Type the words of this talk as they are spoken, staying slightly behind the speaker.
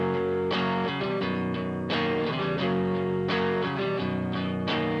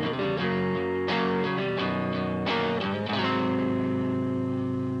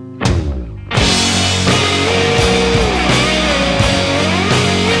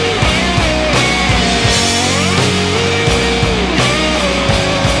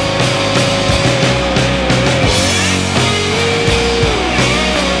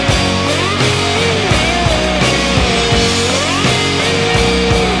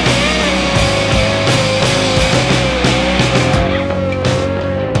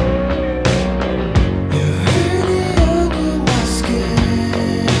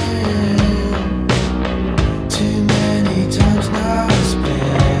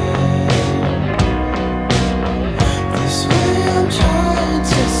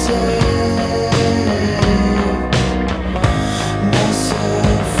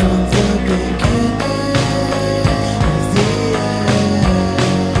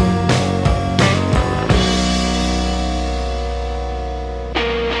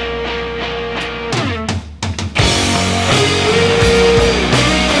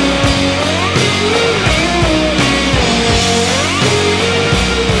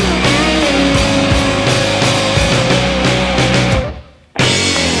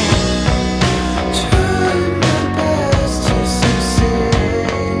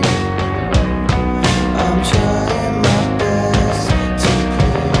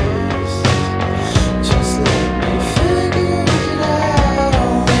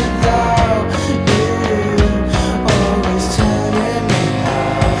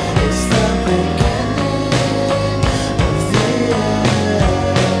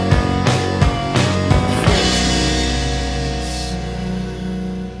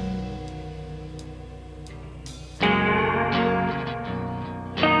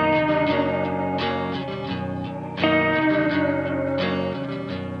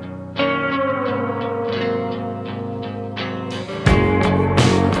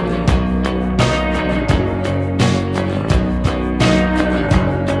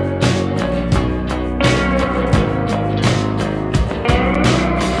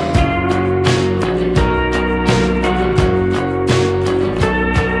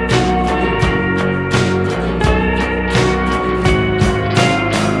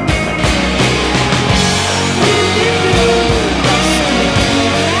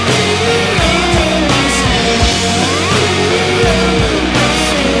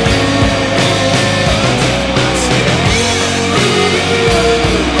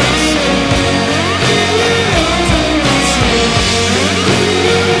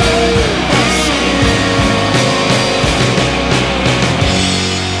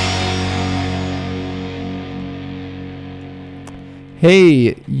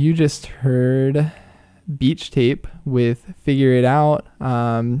Hey, you just heard Beach Tape with Figure It Out.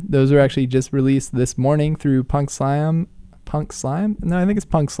 Those were actually just released this morning through Punk Slime? No, I think it's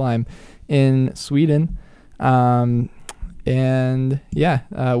Punk Slime in Sweden. Welcome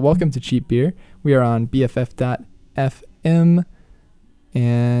to Cheap Beer. We are on BFF.fm.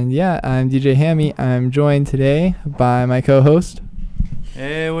 And I'm DJ Hammy. I'm joined today by my co-host.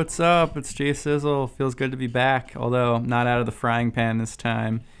 Hey, what's up? It's Jay Sizzle. Feels good to be back, although not out of the frying pan this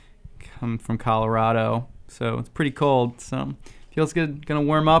time. Come from Colorado, so it's pretty cold. So feels good. Gonna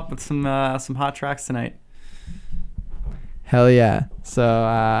warm up with some hot tracks tonight. Hell yeah!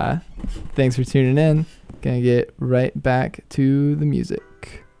 So thanks for tuning in. Gonna get right back to the music.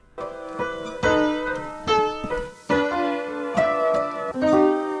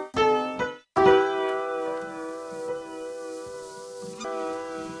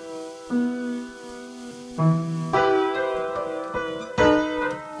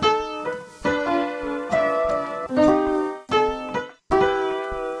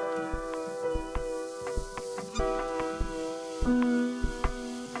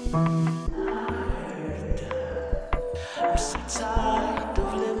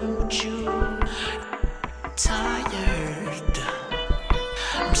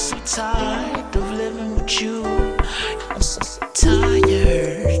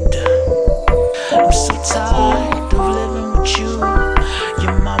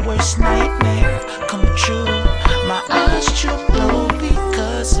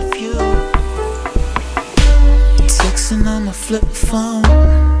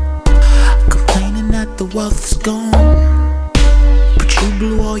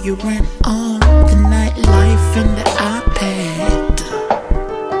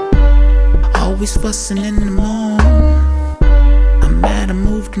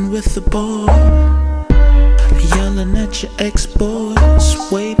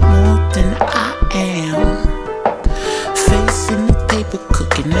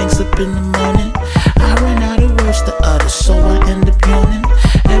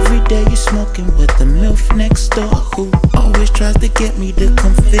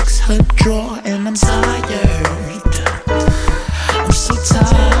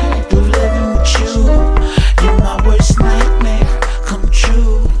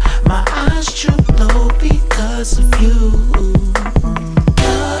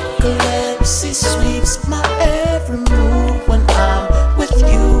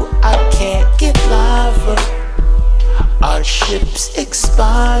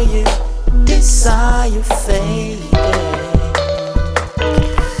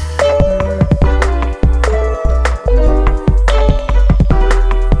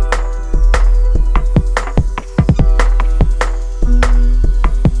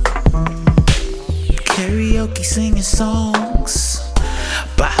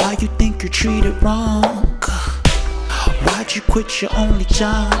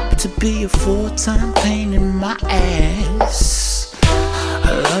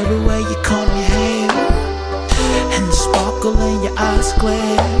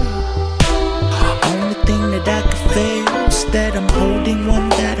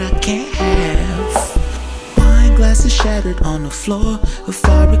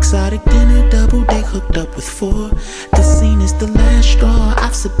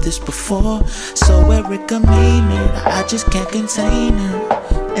 Just can't contain it,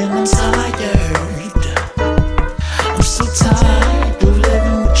 and I'm tired. I'm so tired of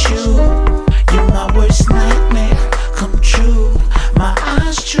living with you. You're my worst nightmare come true. My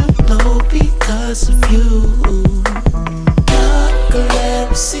eyes droop low because of you.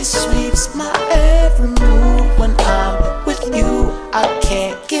 Narcolepsy sweeps my every move. When I'm with you, I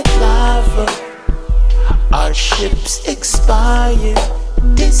can't get lava. Our ships expire,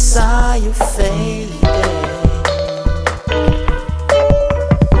 desire faded.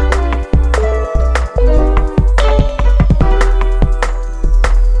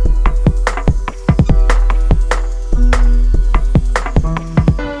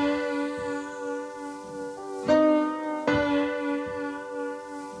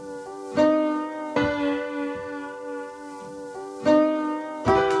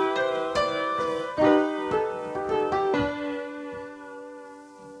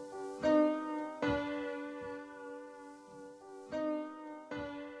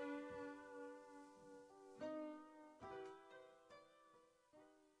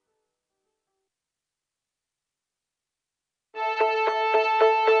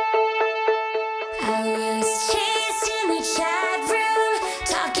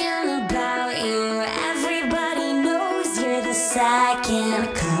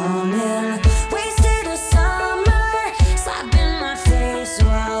 Second coming, wasted a summer, slapping my face.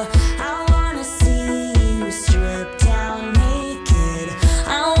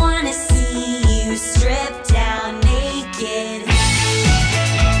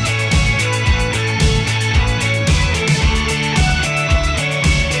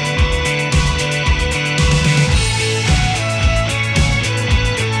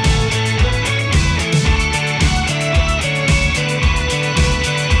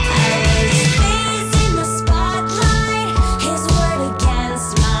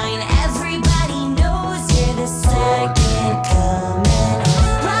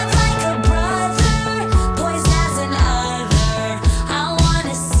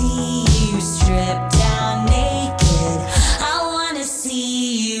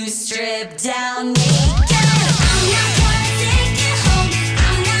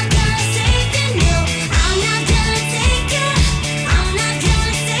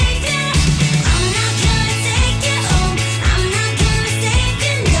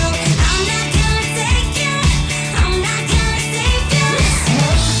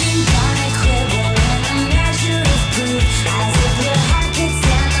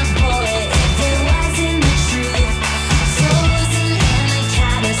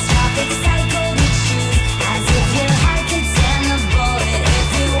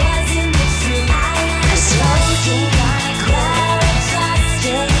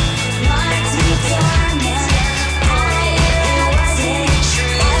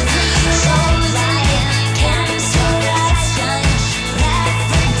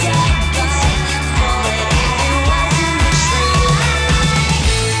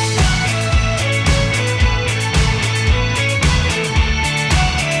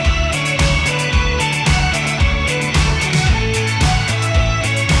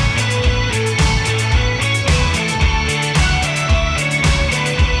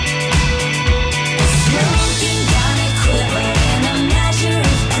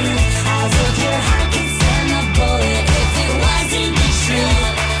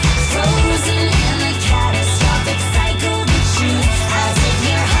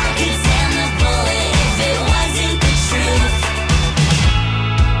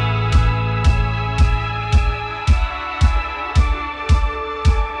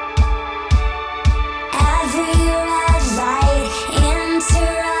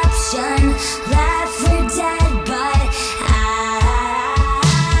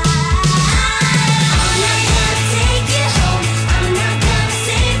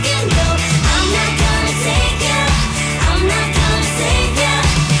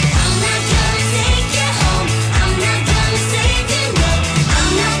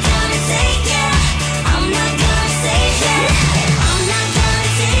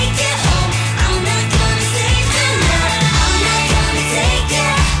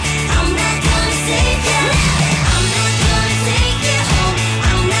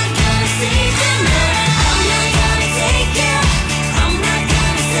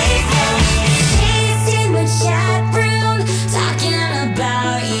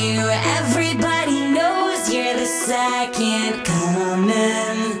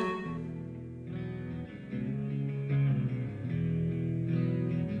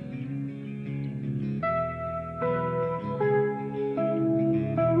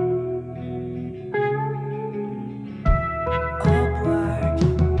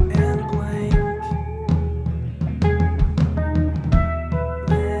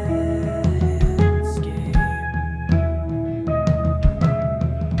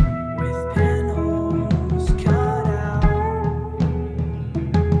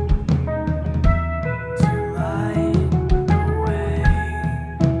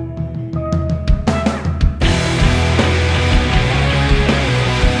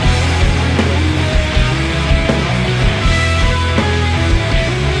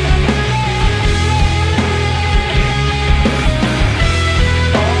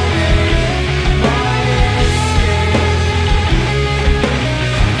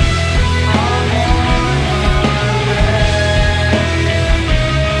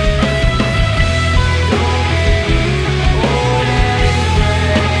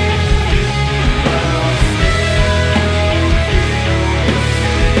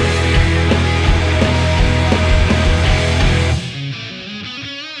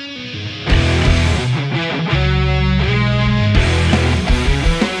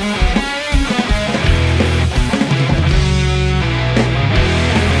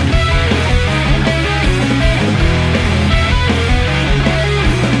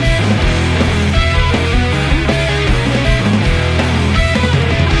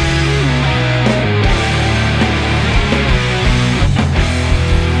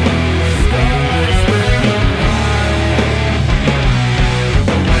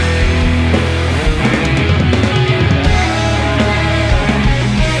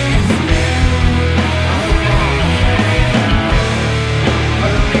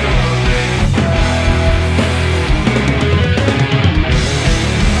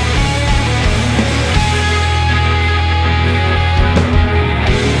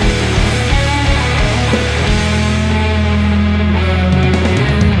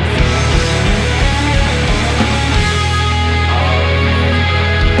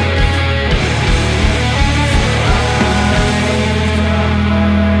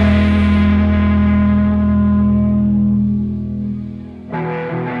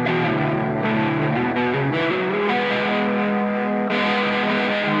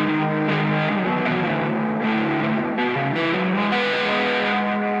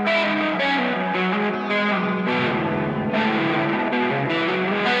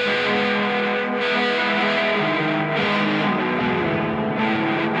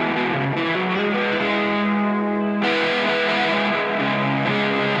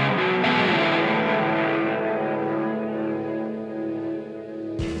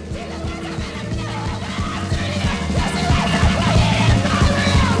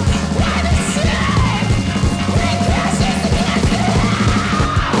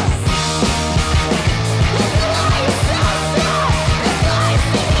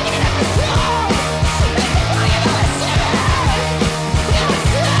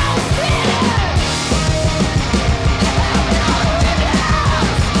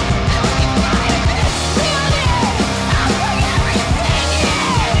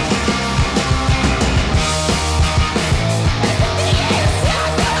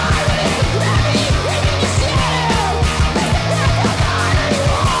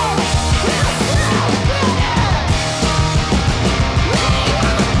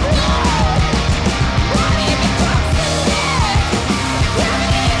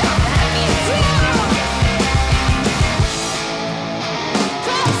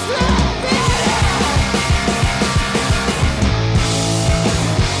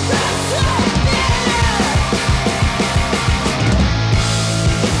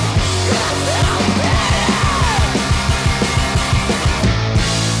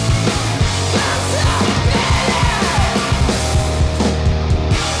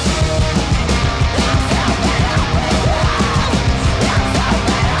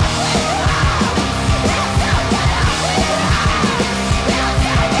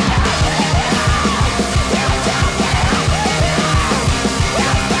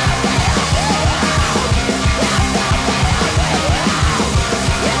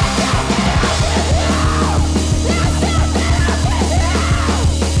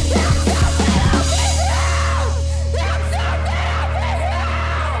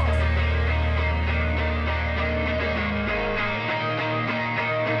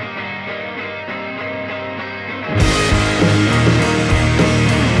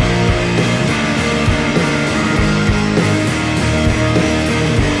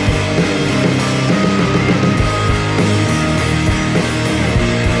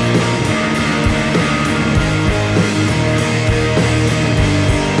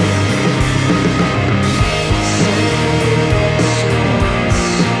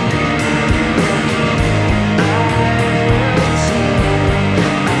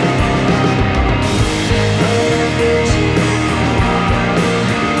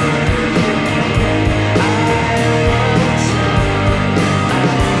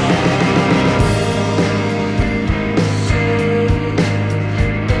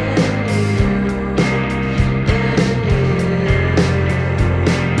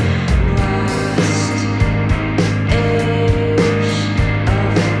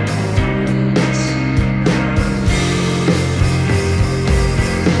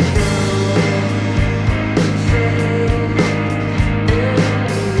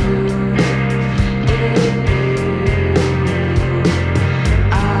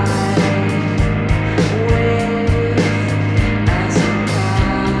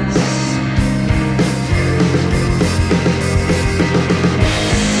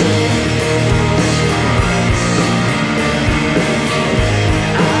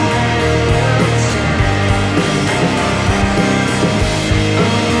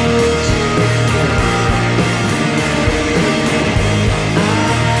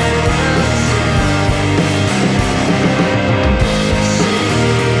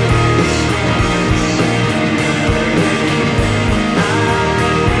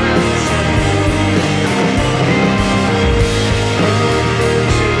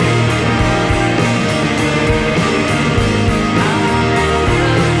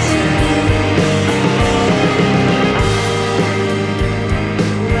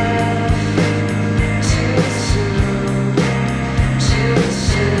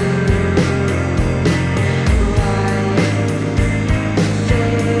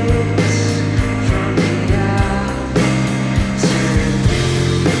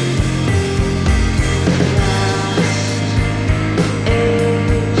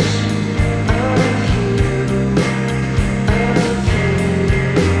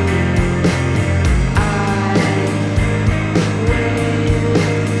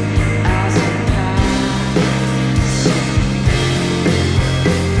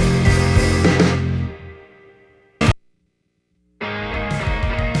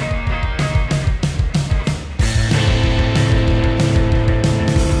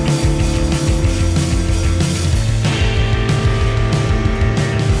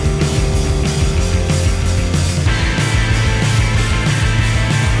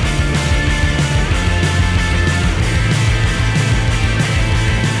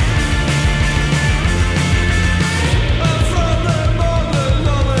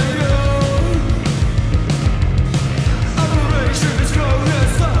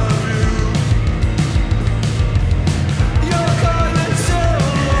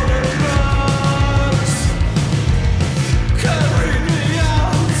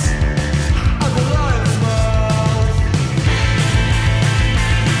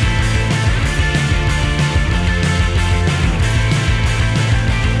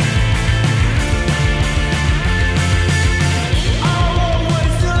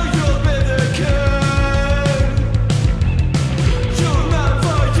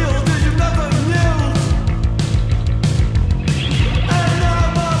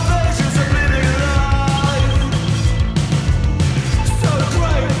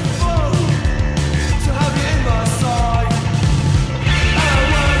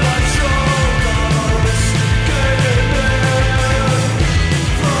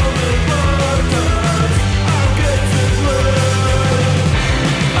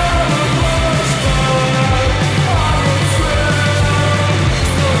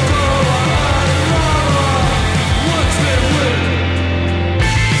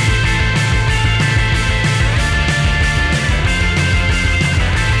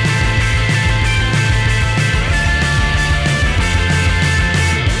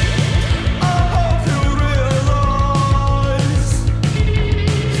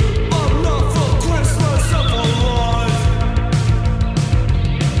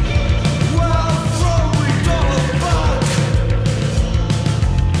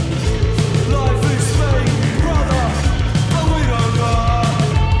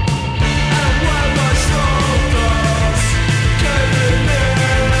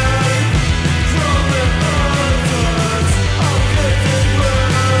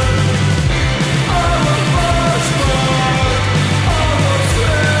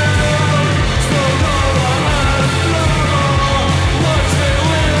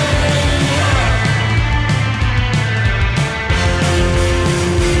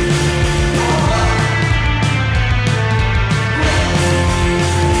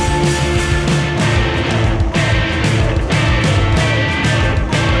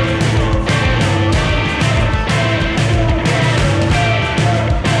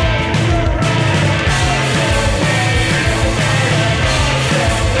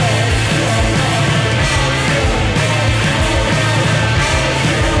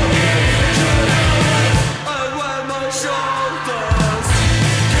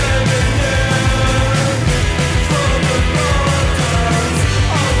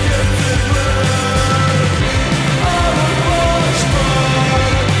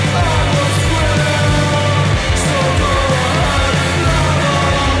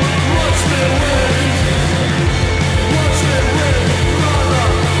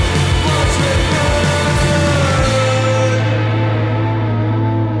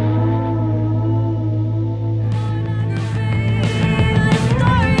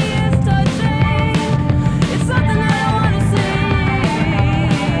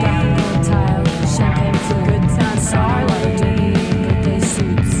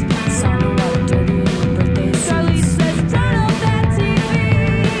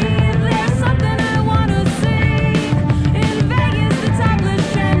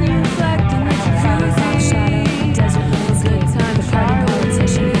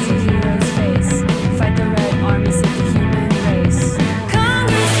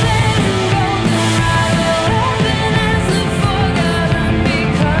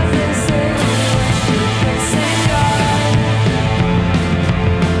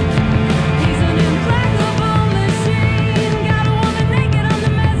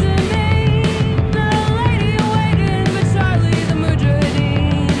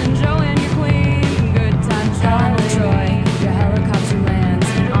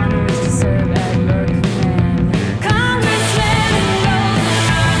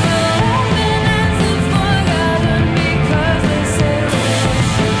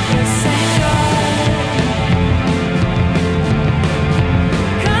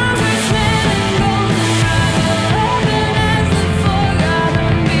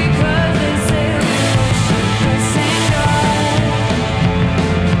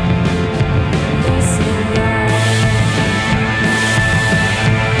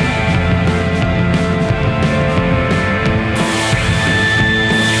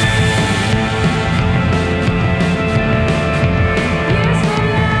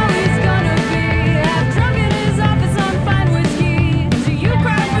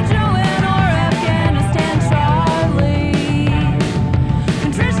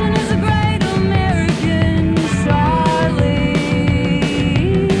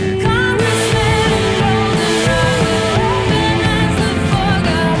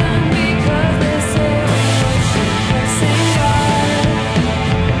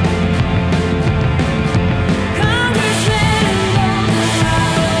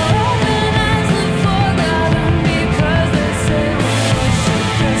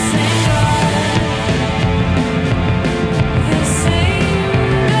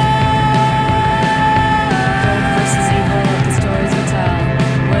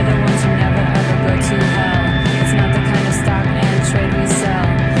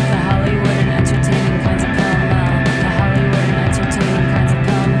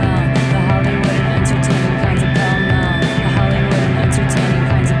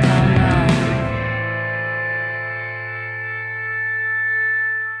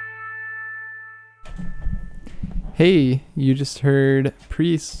 Hey, you just heard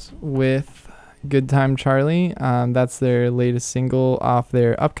Priests with Good Time Charlie. That's their latest single off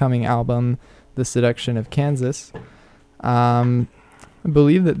their upcoming album, The Seduction of Kansas. I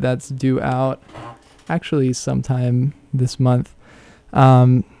believe that's due out actually sometime this month.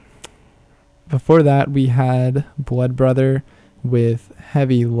 Before that, we had Blood Brother with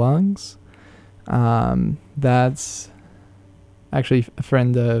Heavy Lungs. That's actually a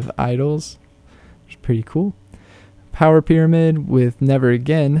friend of Idol's, which is pretty cool. Power Pyramid with Never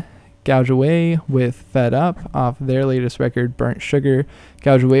Again. Gouge Away with Fed Up off their latest record, Burnt Sugar.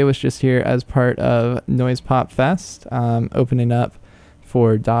 Gouge Away was just here as part of Noise Pop Fest, opening up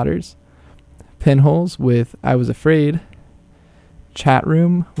for Daughters. Pinholes with I Was Afraid. Chat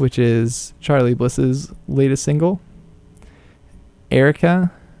Room, which is Charlie Bliss's latest single.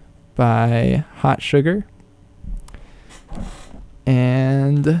 Erica by Hot Sugar.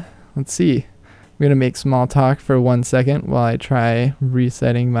 And let's see. I'm going to make small talk for 1 second while I try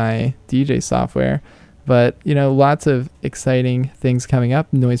resetting my DJ software. But, lots of exciting things coming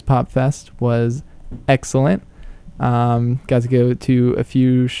up. Noise Pop Fest was excellent. Got to go to a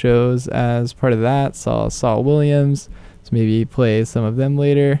few shows as part of that. Saw Saul Williams. So maybe play some of them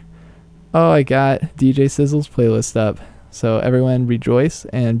later. Oh, I got DJ Sizzle's playlist up. So everyone rejoice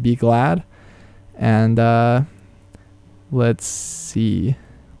and be glad. And let's see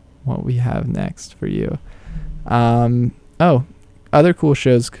what we have next for you. Other cool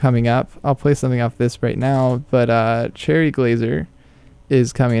shows coming up. I'll play something off this right now, but Cherry Glazer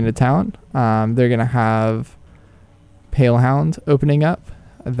is coming into town. They're gonna have Pale Hound opening up.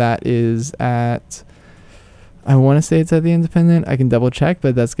 That is at, I want to say it's at the Independent. I can double check,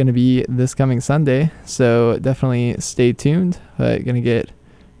 but that's going to be this coming Sunday. So definitely stay tuned. Going to get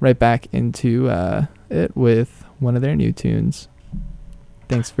right back into it with one of their new tunes.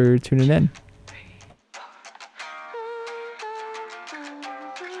 Thanks for tuning in.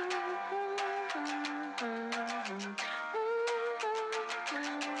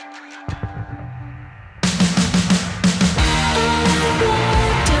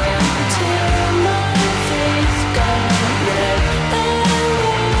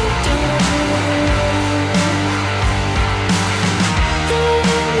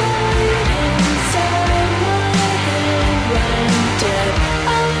 Inside my head went dead.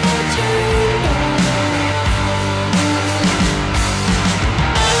 I turned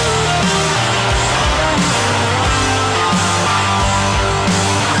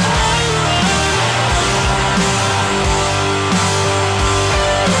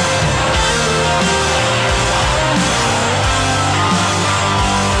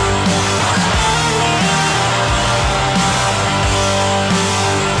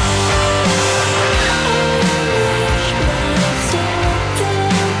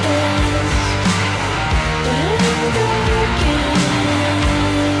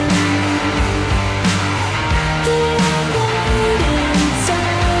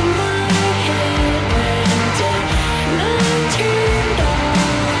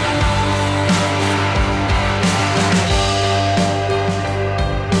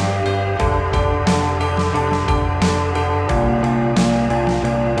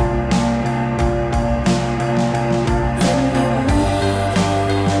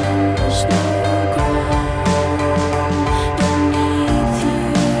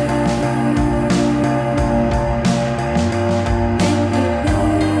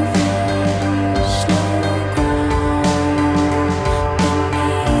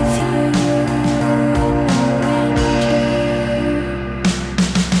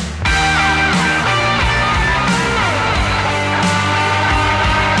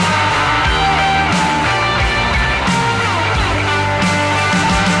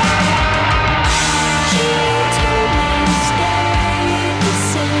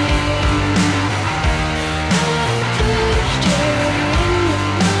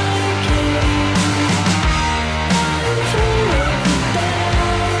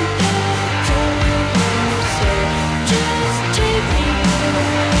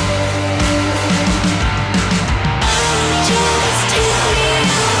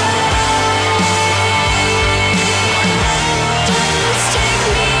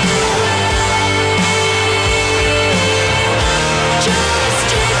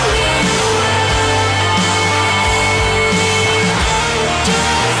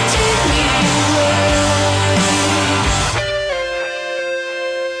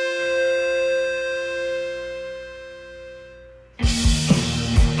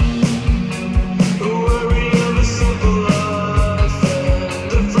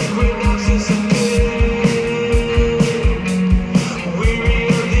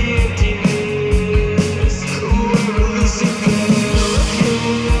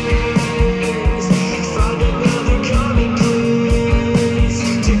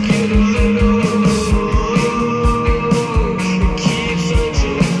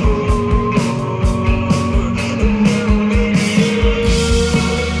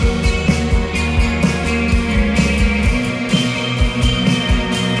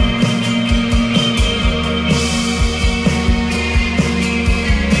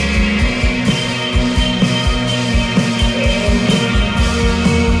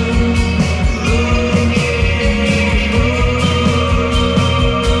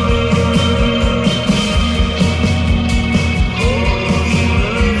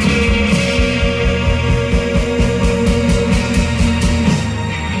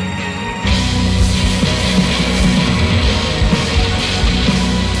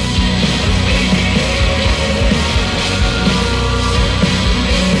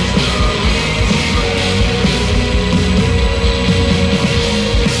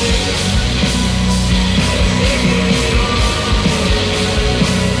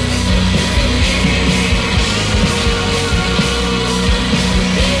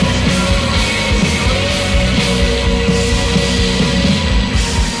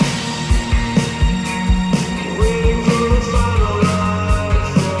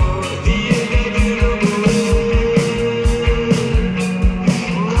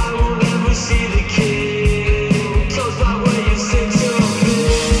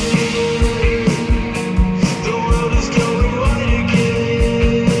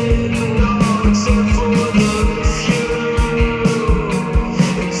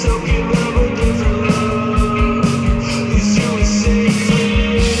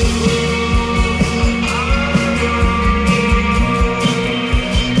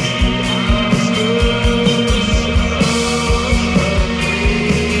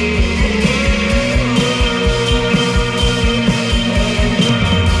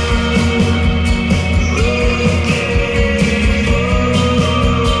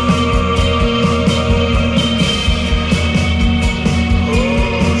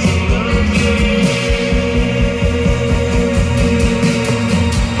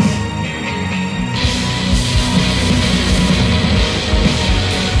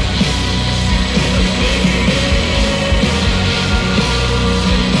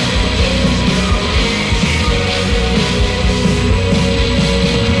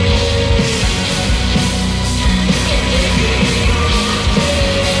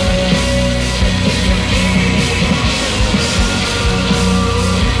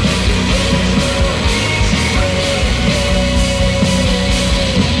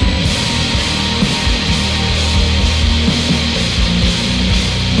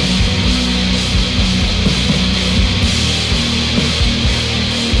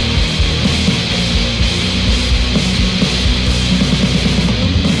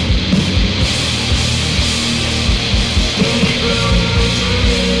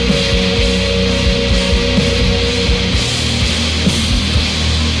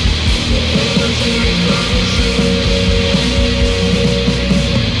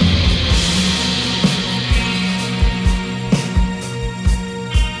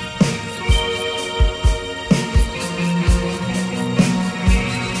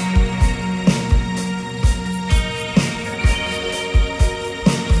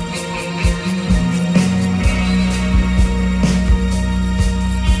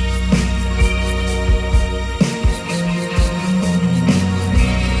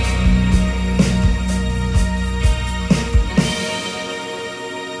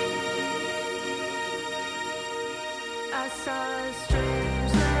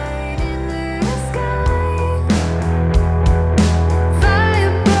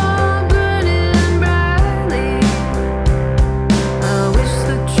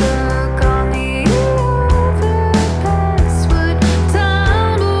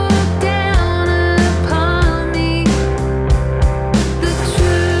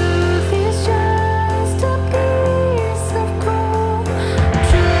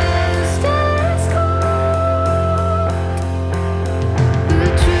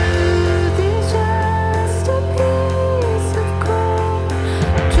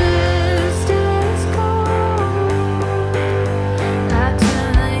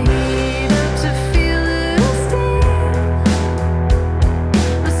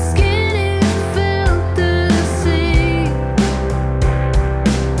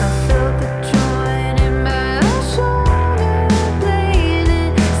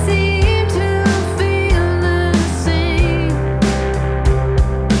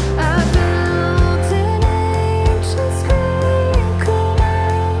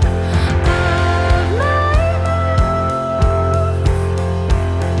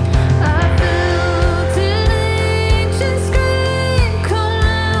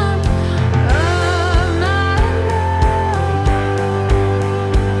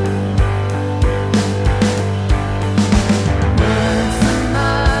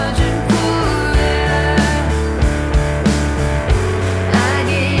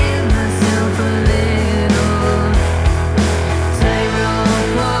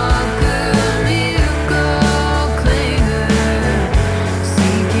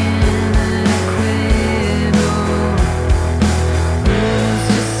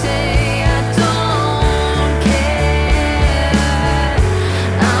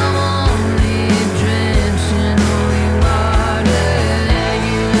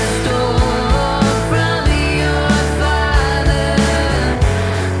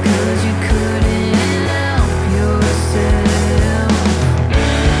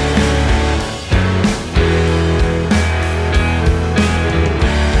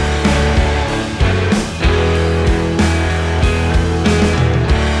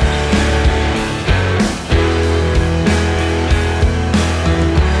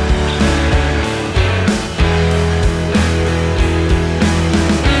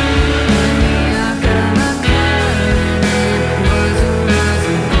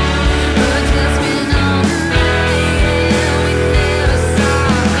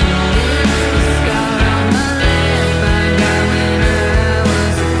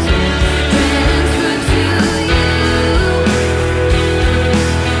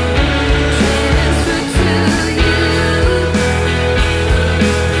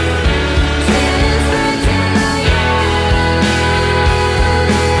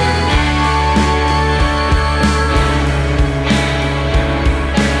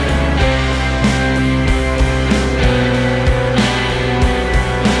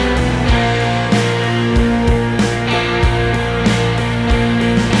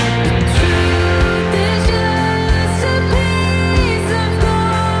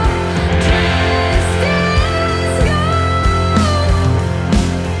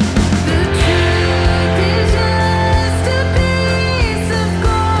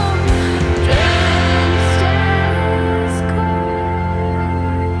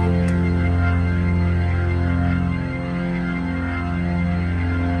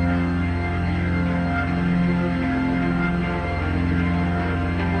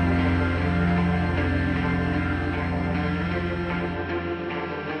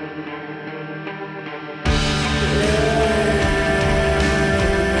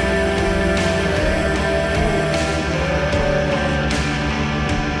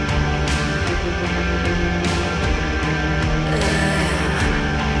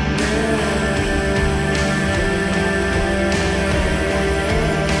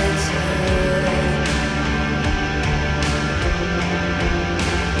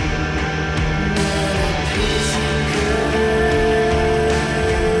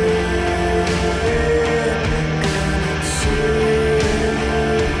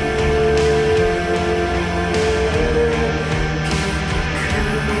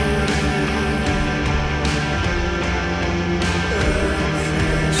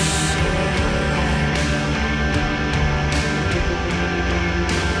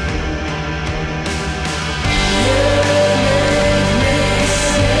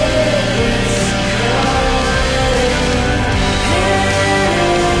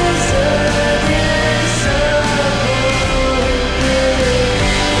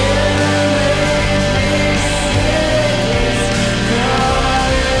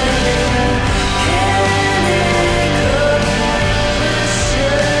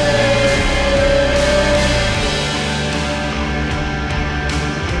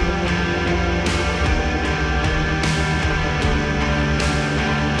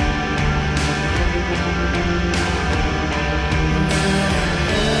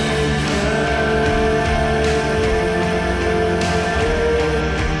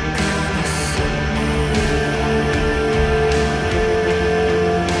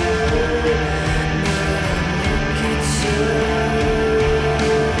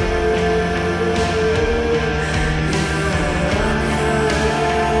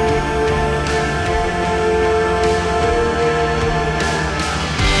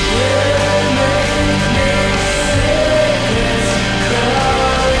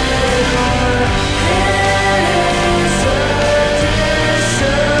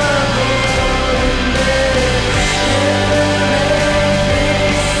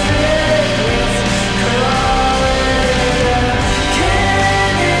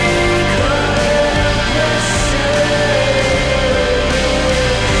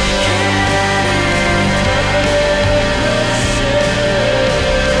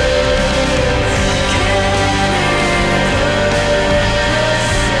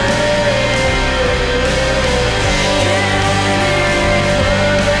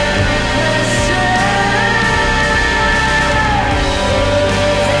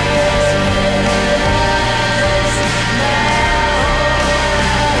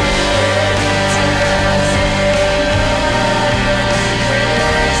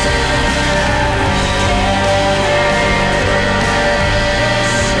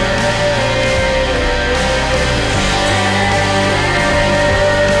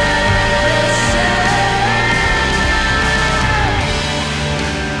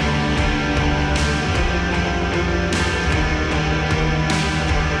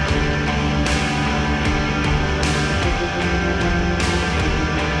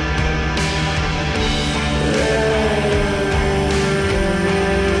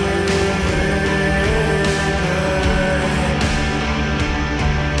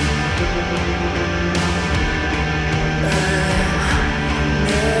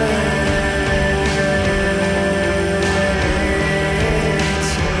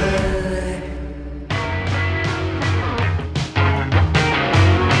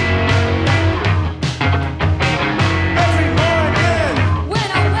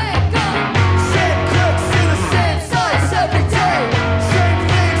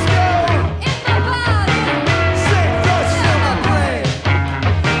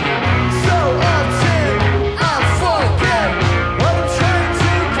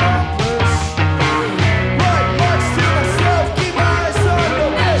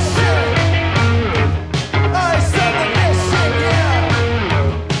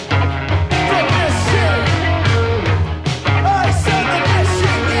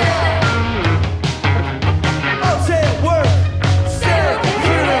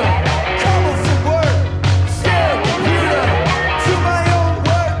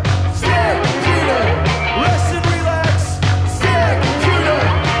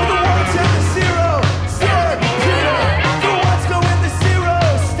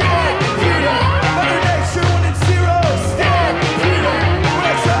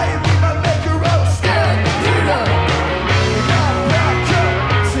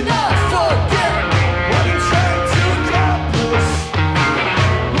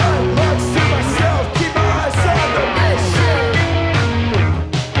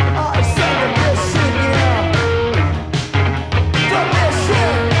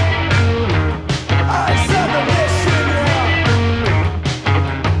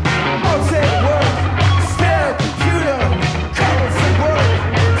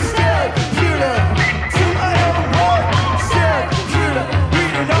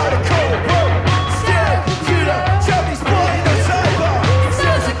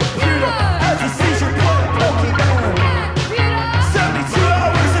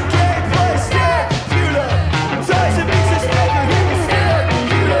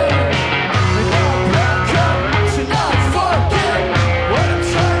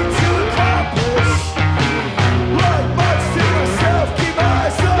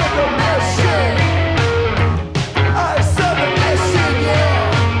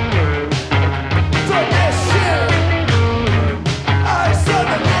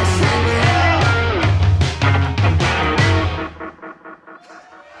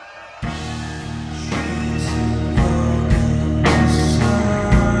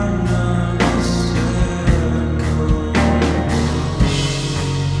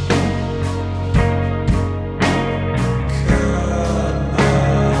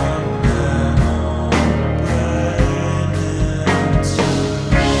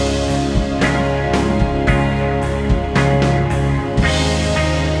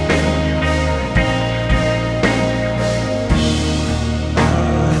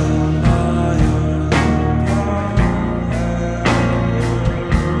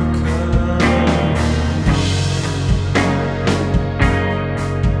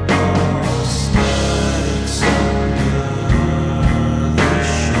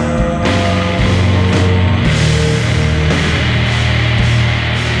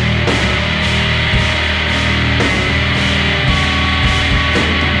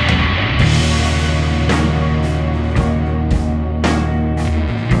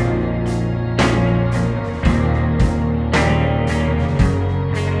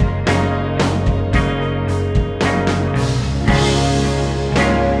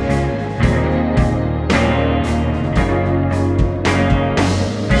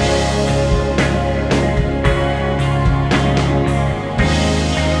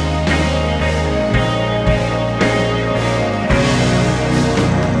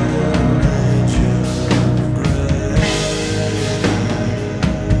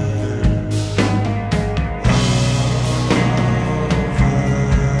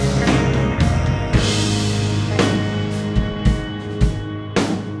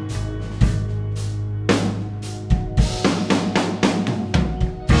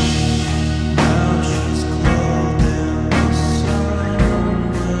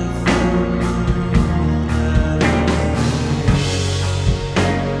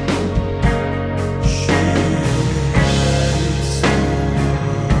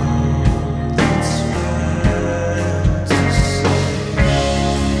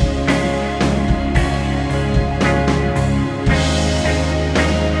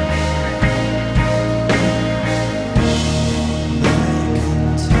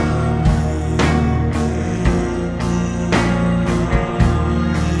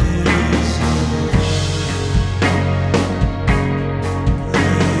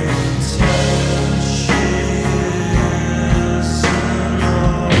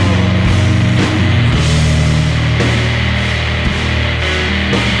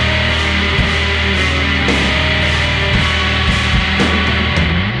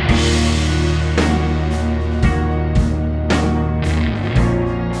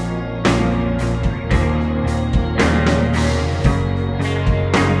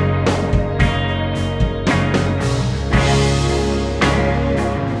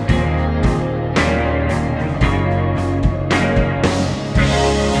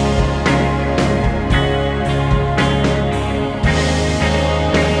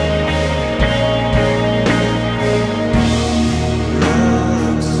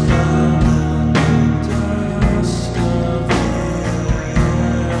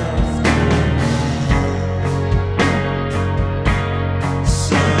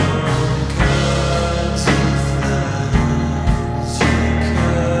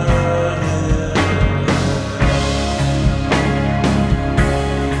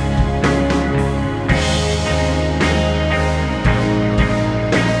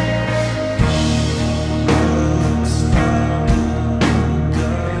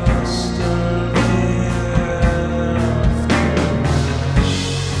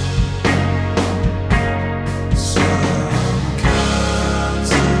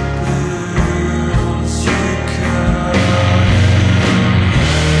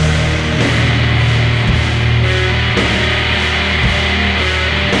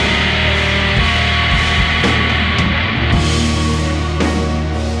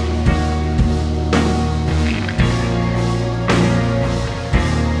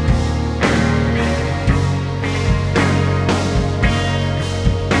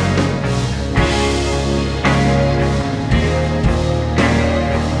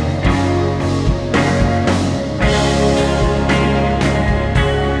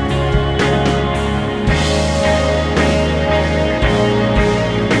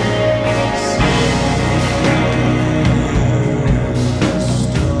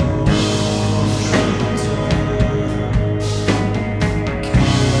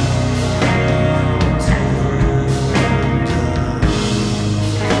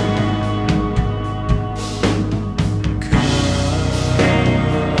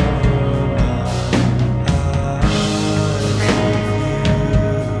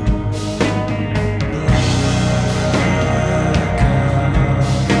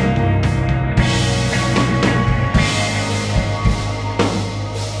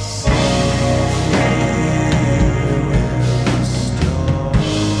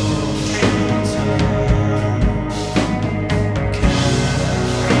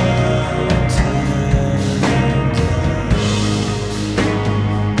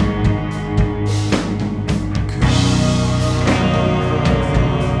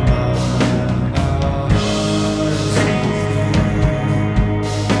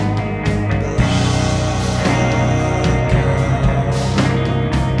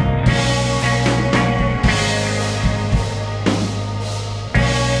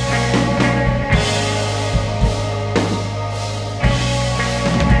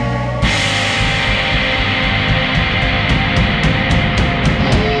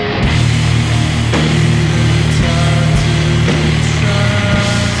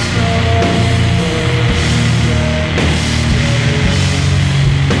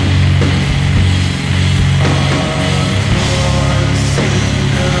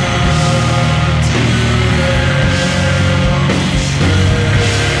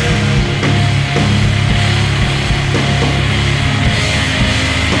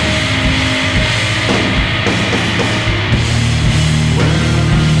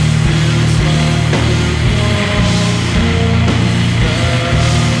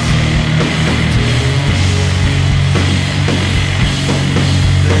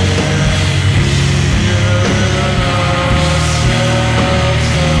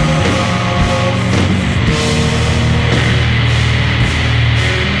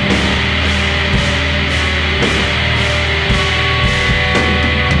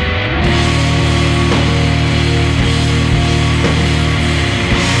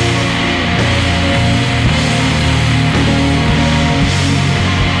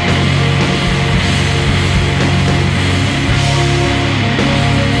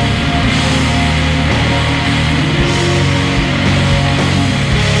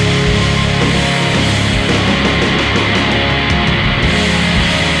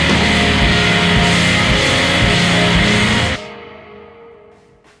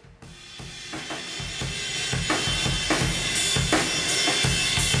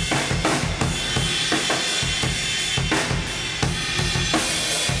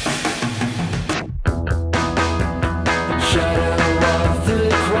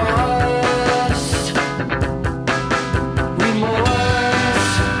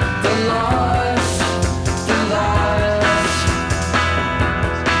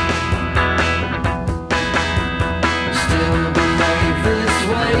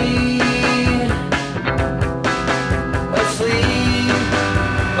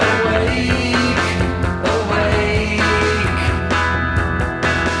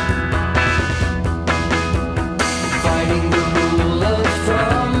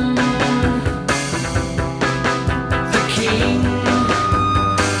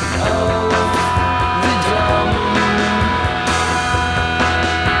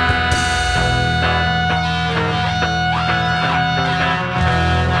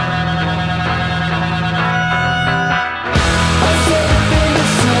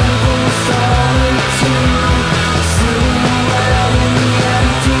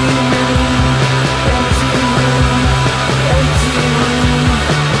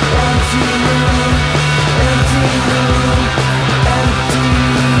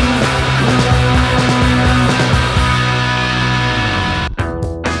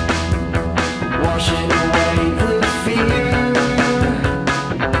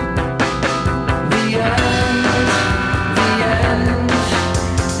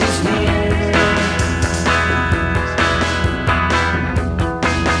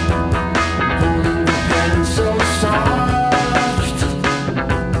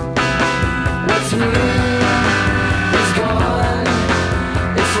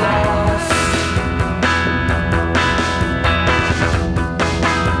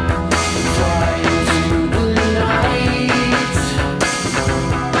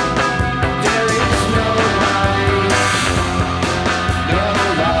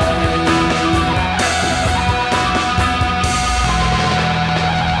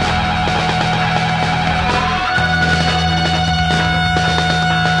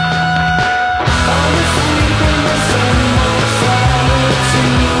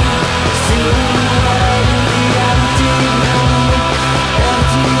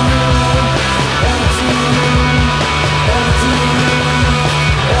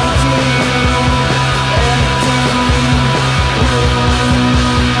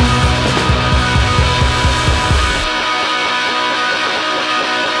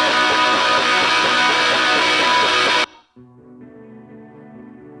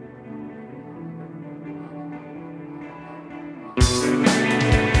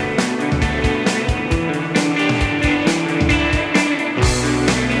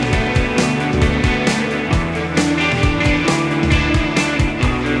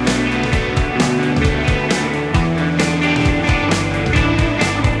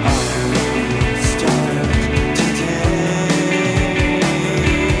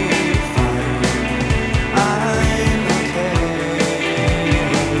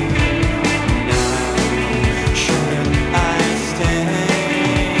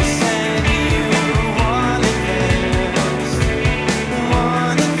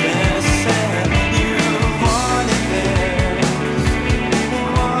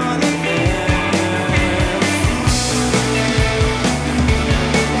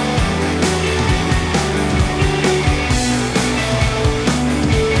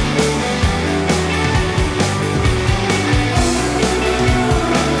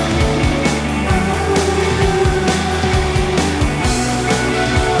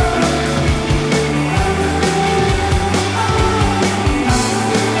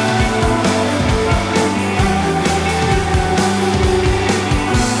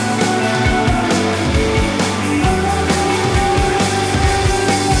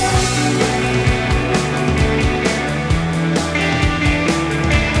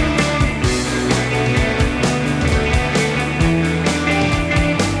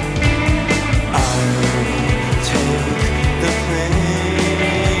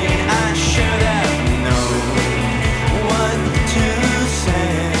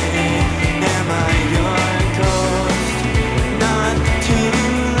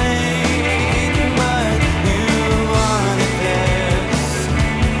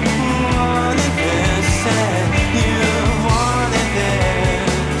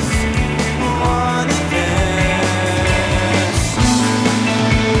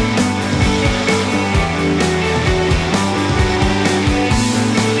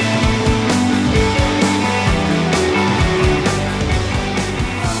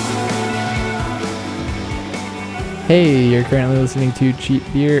Hey, you're currently listening to Cheap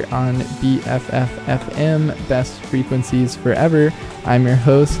Beer on BFF-FM, best frequencies forever. I'm your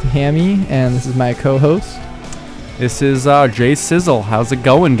host, Hammy, and this is my co-host. This is Jay Sizzle. How's it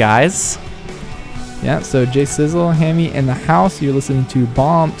going, guys? Yeah, so Jay Sizzle, Hammy in the house. You're listening to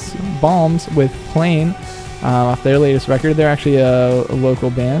Balms with Plane off their latest record. They're actually a local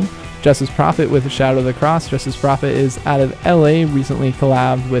band. Justice Prophet with Shadow of the Cross. Justice Prophet is out of LA, recently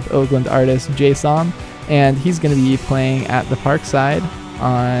collabed with Oakland artist Jason, and he's going to be playing at the Parkside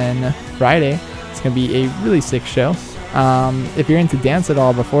on Friday. It's going to be a really sick show. If you're into dance at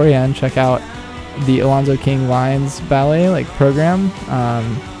all beforehand, check out the Alonzo King Lines ballet program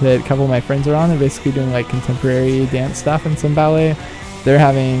that a couple of my friends are on. They're basically doing contemporary dance stuff and some ballet. They're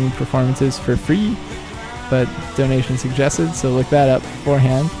having performances for free, but donation suggested, so look that up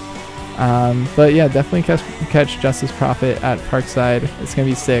beforehand. But yeah, definitely catch Justice Prophet at Parkside. It's gonna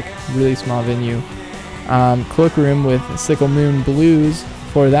be sick. Really small venue. Cloakroom with Sickle Moon Blues.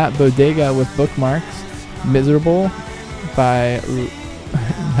 For that, Bodega with Bookmarks. Miserable by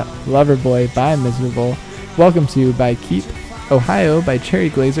Loverboy by Miserable. Welcome to by Keep. Ohio by Cherry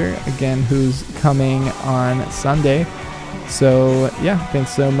Glazer, again, who's coming on Sunday. So yeah,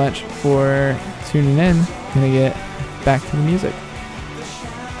 thanks so much for tuning in. Gonna get back to the music.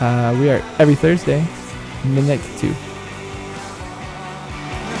 We are every Thursday, midnight to 2.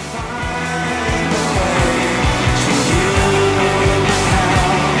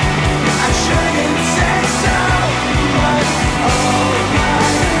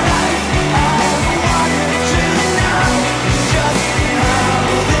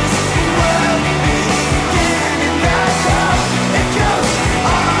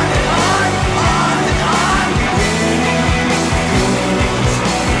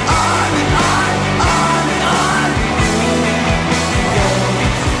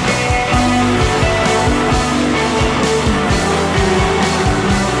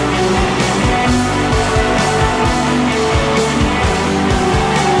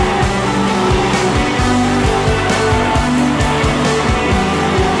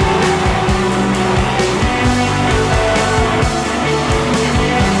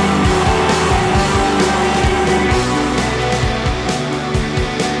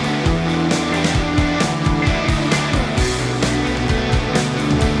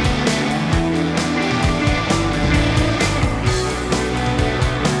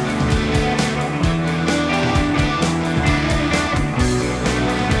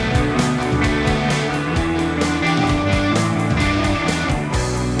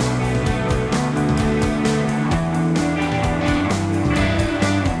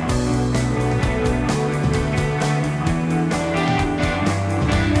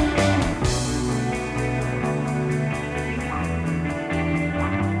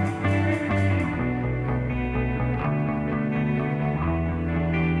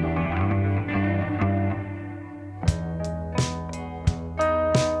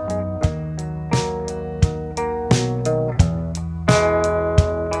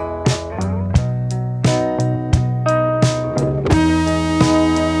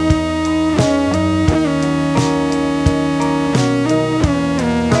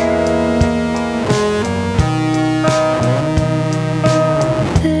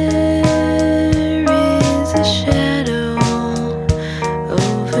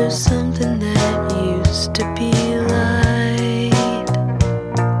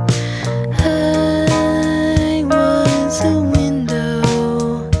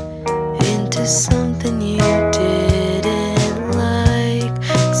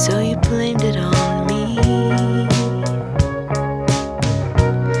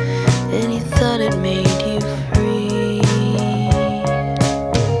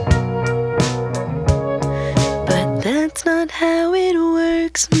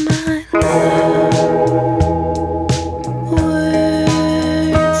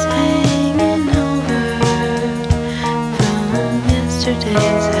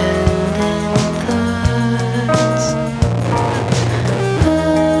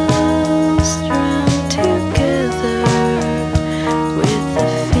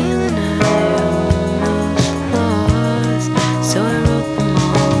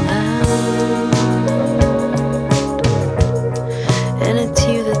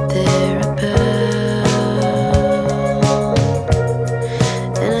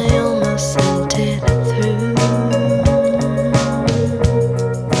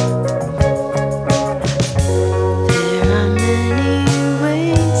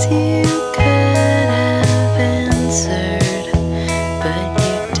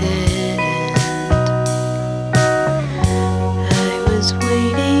 was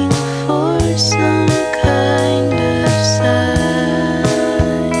waiting for some kind of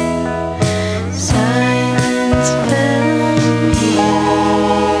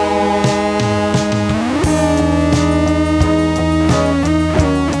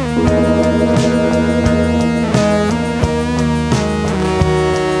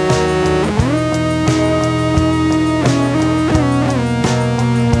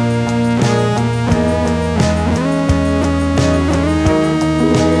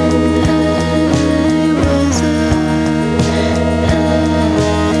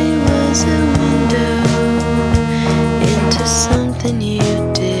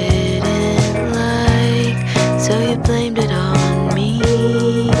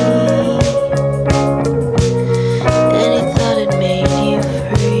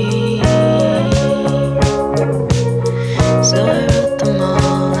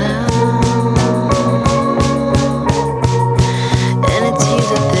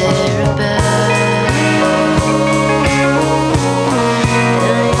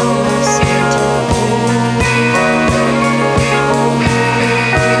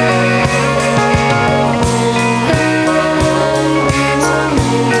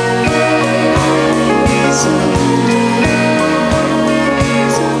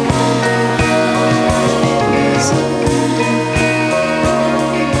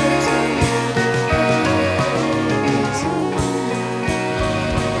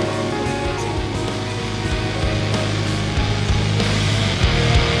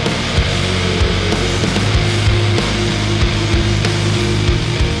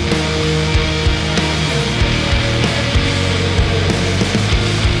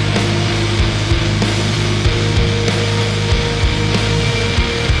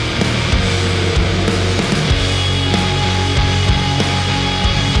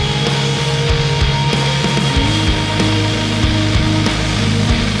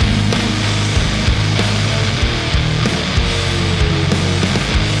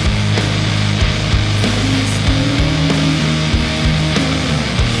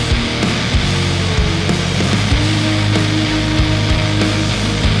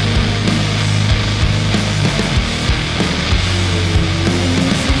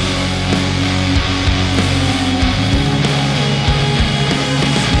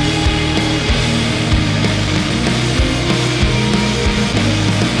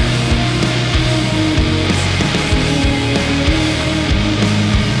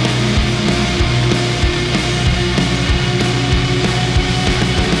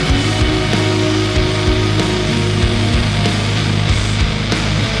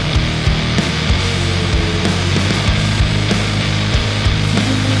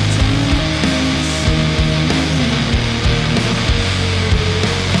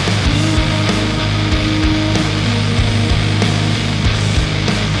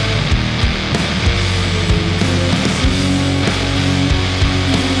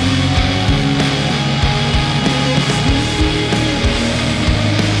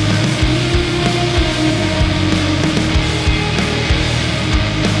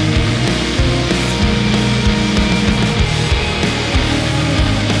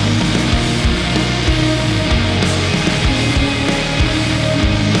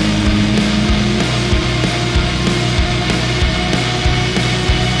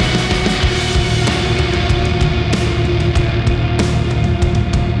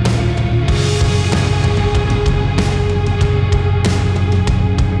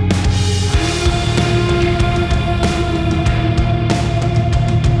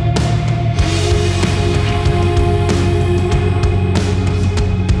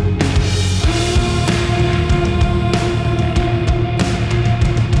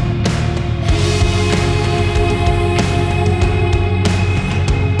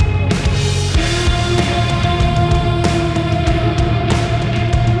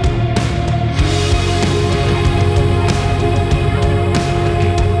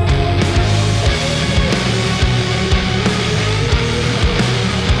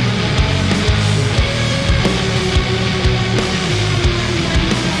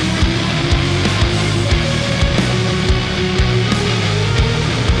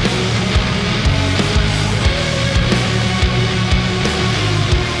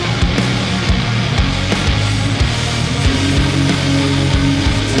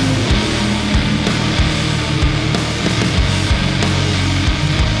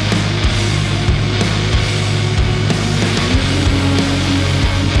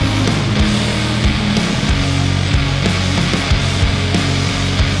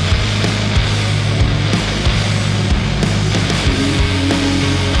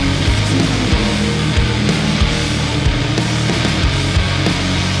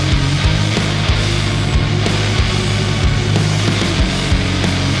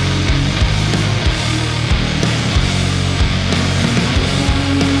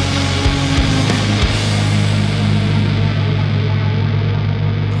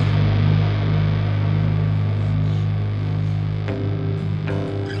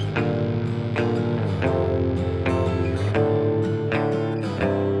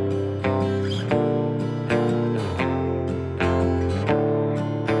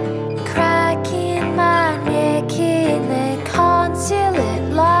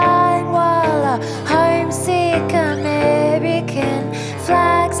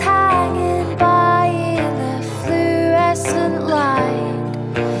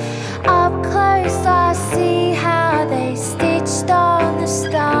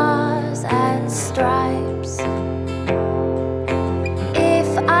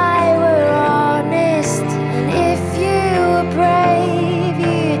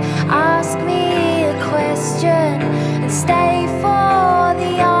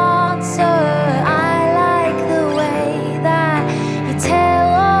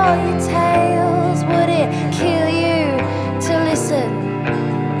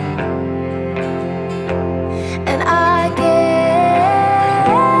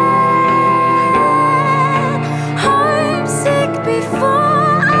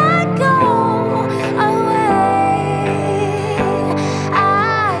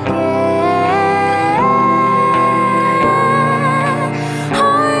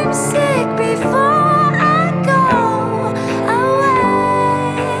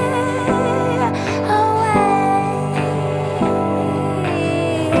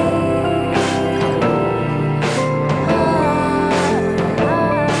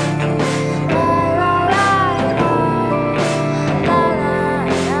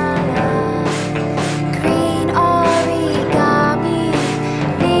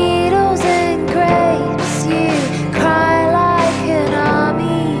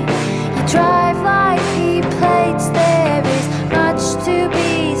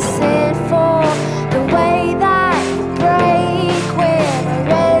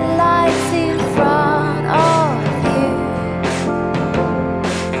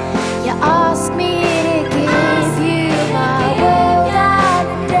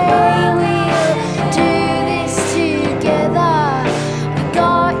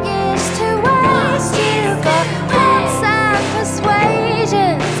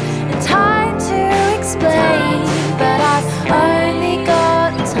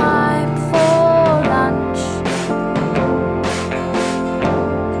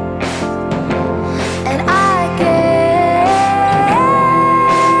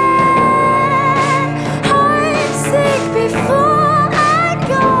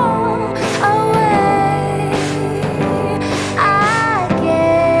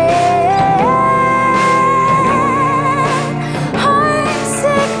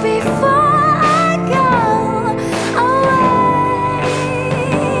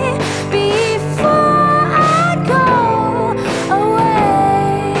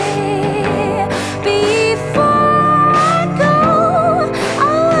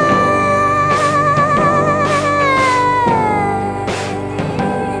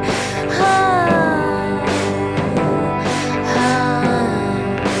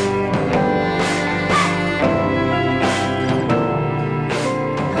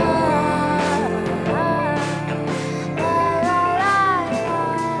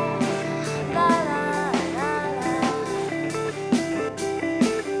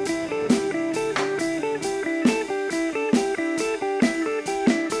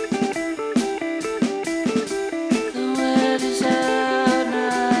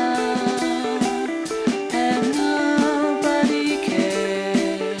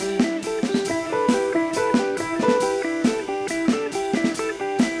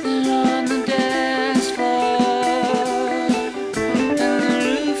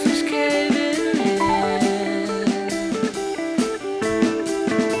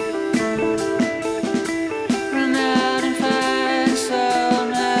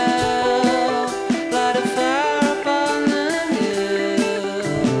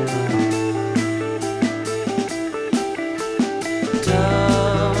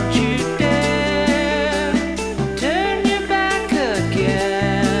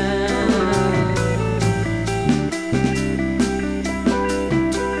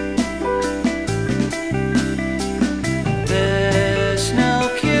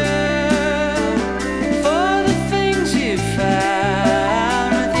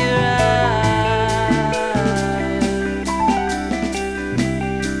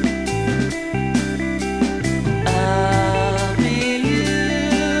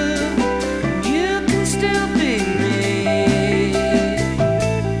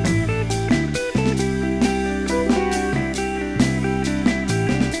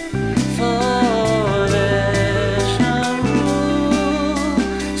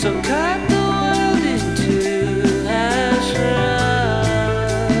So cut the world into ashes.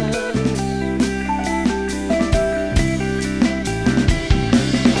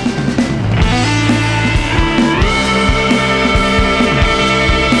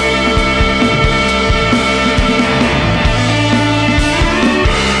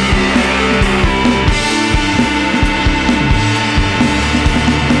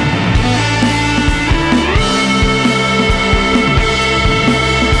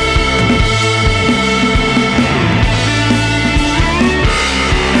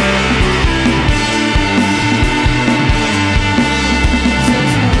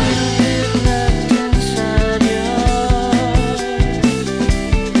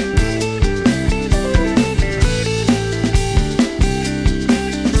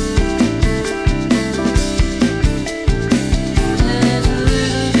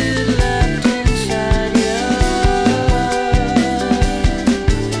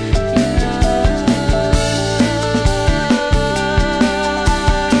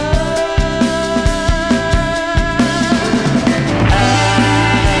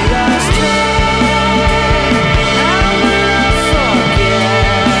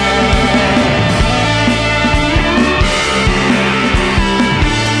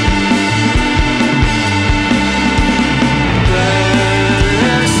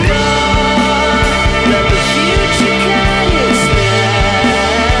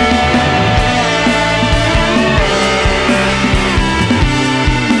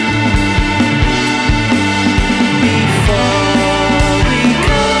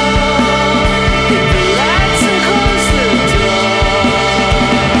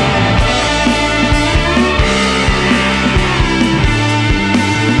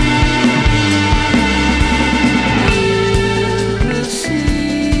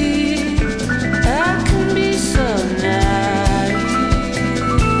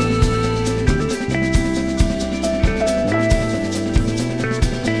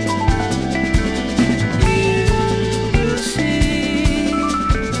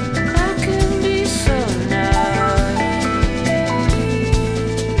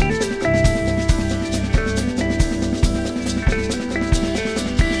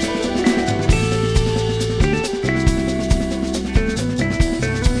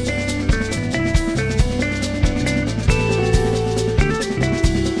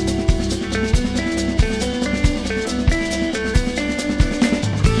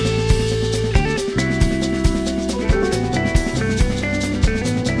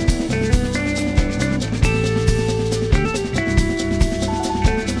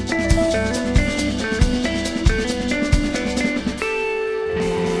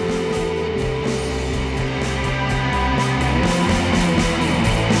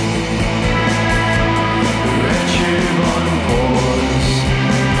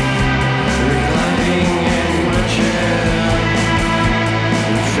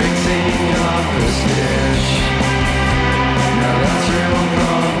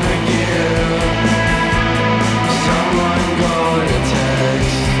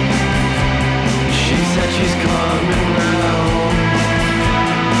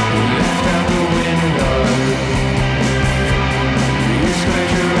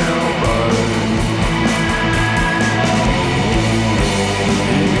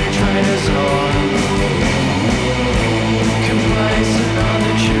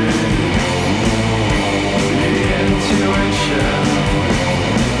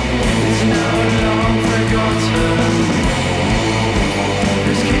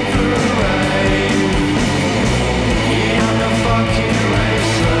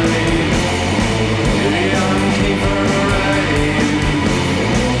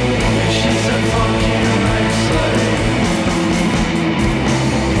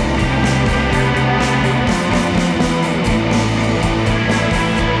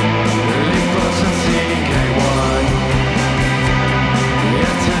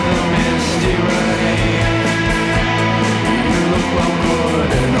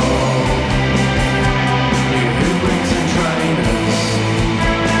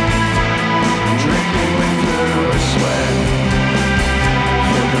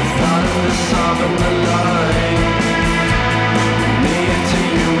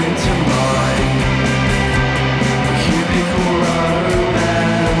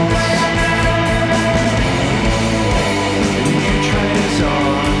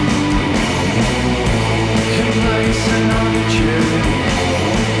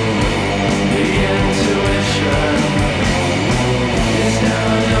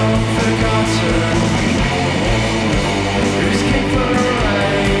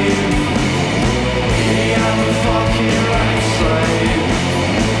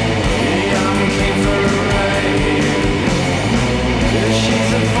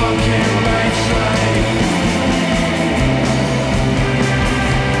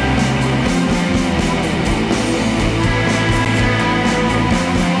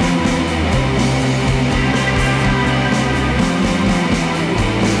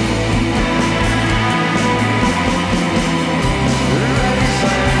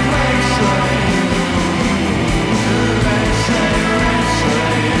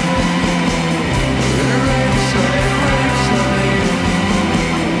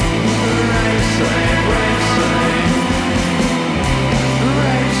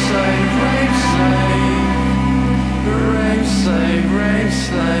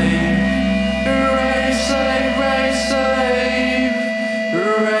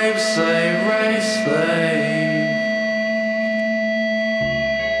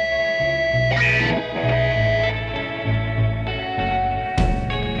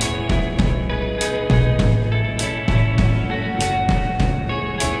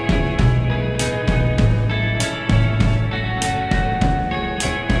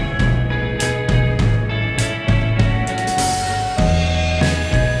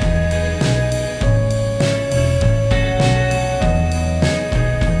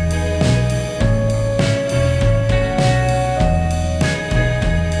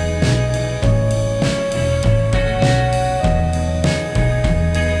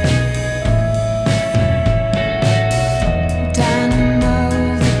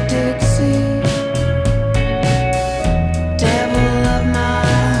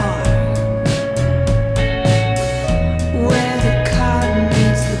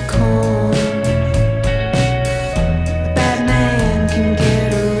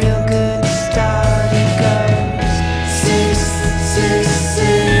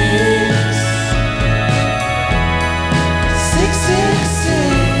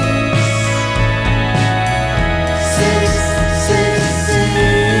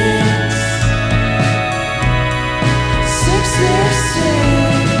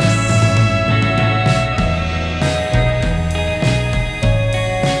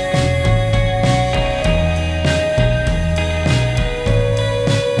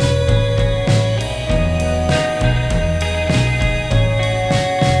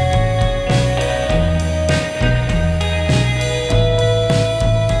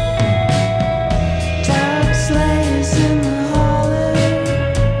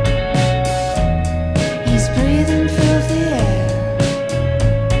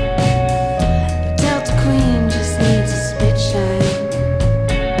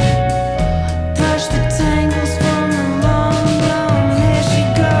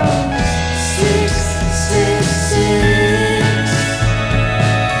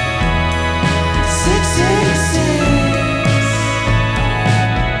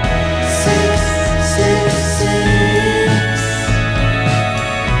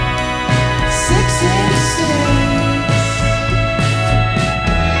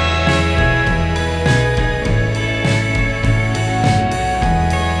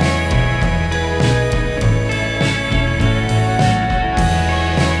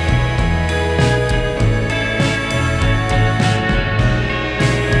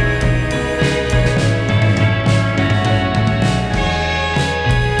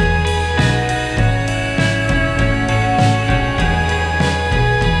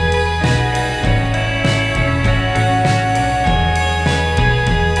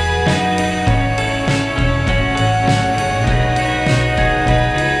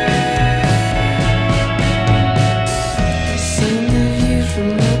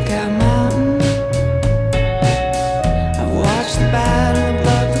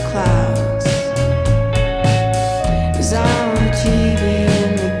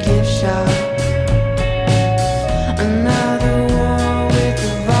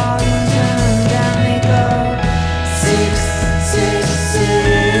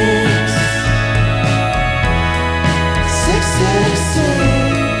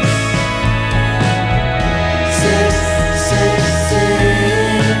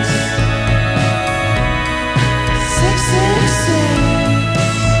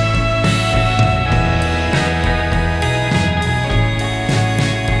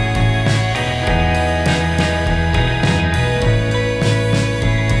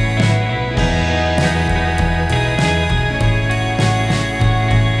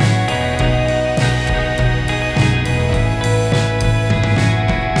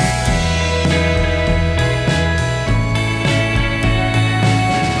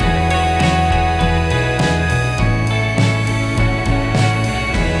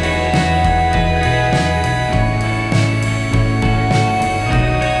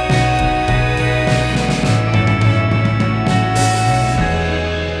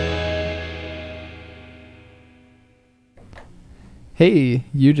 Hey,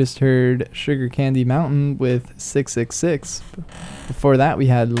 you just heard Sugar Candy Mountain with 666. Before that, we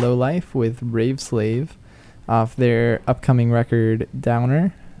had Low Life with Rave Slave off their upcoming record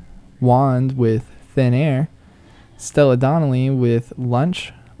Downer. Wand with Thin Air. Stella Donnelly with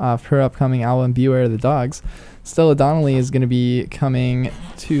Lunch off her upcoming album Beware the Dogs. Stella Donnelly is going to be coming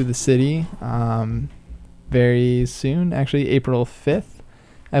to the city very soon, actually April 5th,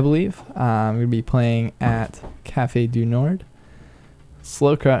 I believe. We're going to be playing at Cafe du Nord.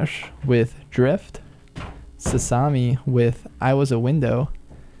 Slow Crush with Drift. Sasami with I Was a Window.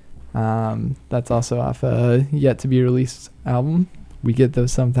 That's also off a yet to be released album. We get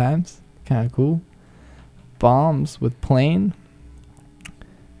those sometimes. Kind of cool. Bombs with Plane.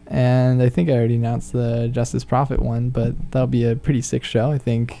 And I think I already announced the Justice Prophet one, but that'll be a pretty sick show. I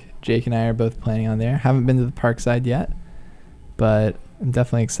think Jake and I are both planning on there. Haven't been to the Parkside yet, but I'm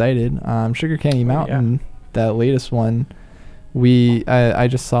definitely excited. Sugar Candy Mountain, that latest one, I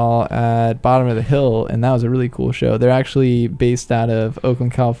just saw at Bottom of the Hill, and that was a really cool show. They're actually based out of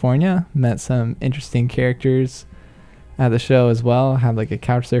Oakland, California. Met some interesting characters at the show as well. Had like a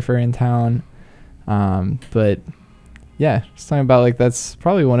couch surfer in town. But yeah, just talking about like that's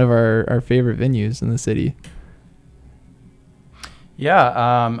probably one of our favorite venues in the city.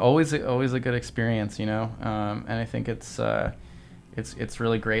 Yeah, always a good experience, you know. And I think it's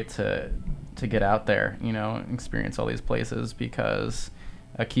really great to get out there, you know, and experience all these places because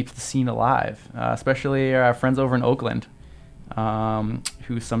it keeps the scene alive, especially our friends over in Oakland,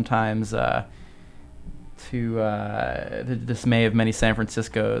 who sometimes, to the dismay of many San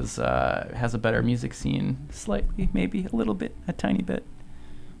Franciscos, has a better music scene, slightly, maybe a little bit, a tiny bit.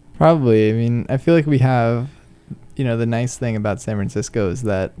 Probably. I mean, I feel like we have, you know, the nice thing about San Francisco is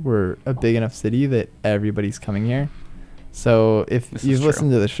that we're a big enough city that everybody's coming here. So if you've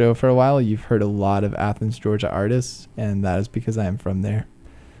listened to the show for a while, you've heard a lot of Athens, Georgia artists, and that is because I am from there.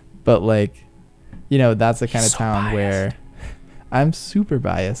 But like, you know, that's the kind of town where I'm super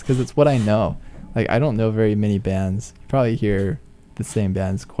biased because it's what I know. Like, I don't know very many bands. You probably hear the same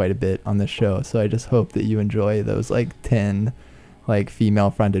bands quite a bit on this show. So I just hope that you enjoy those like 10 like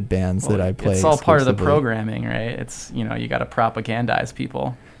female fronted bands that I play. It's all part of the programming, right? It's, you know, you got to propagandize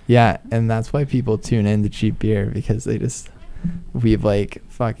people. Yeah, and that's why people tune in to Cheap Beer, because we've like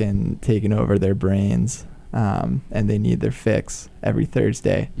fucking taken over their brains, and they need their fix every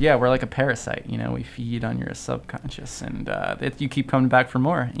Thursday. Yeah, we're like a parasite, you know, we feed on your subconscious, and you keep coming back for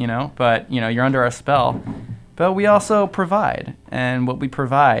more, you know, but, you know, you're under our spell. But we also provide, and what we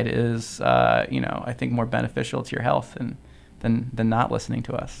provide is, you know, I think more beneficial to your health than not listening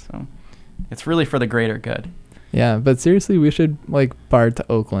to us. So it's really for the greater good. Yeah, but seriously, we should like bar to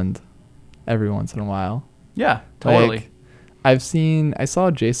Oakland every once in a while. Yeah, totally. Like, I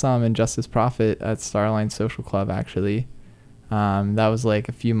saw JSOM and Justice Prophet at Starline Social Club actually. That was like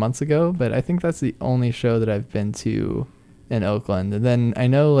a few months ago, but I think that's the only show that I've been to in Oakland. And then I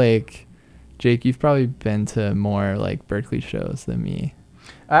know like Jake, you've probably been to more like Berkeley shows than me.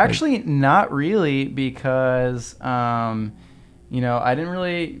 Actually, not really, because you know,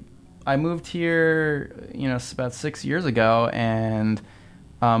 I moved here, you know, about 6 years ago, and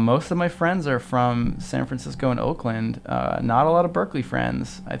most of my friends are from San Francisco and Oakland. Not a lot of Berkeley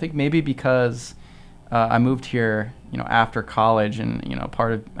friends. I think maybe because I moved here, you know, after college, and, you know,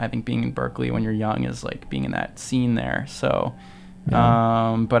 part of, I think, being in Berkeley when you're young is like being in that scene there. So,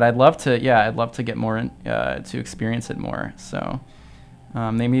 but I'd love to get more to experience it more. So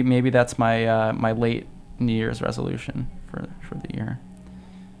maybe that's my my late New Year's resolution for the year.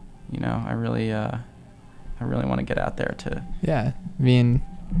 You know, I really want to get out there to. Yeah, I mean,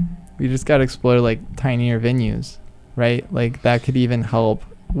 we just got to explore like tinier venues, right? Like that could even help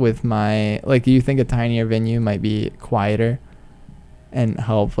with my, like, do you think a tinier venue might be quieter and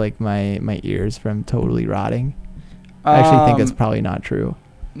help like my ears from totally rotting? I actually think it's probably not true.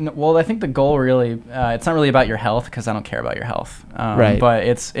 No, well, I think the goal really, it's not really about your health, because I don't care about your health. Right. But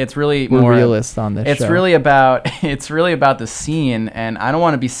it's really We're more realists on this show. It's really about the scene, and I don't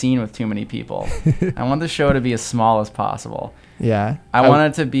want to be seen with too many people. I want the show to be as small as possible. Yeah. I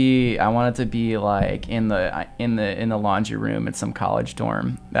want it to be like in the laundry room at some college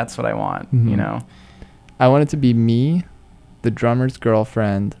dorm. That's what I want, you know. I want it to be me, the drummer's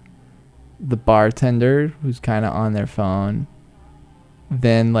girlfriend, the bartender who's kind of on their phone,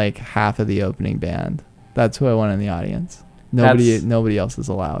 then like half of the opening band. That's who I want in the audience. Nobody else is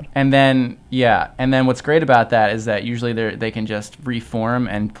allowed. And then what's great about that is that usually they can just reform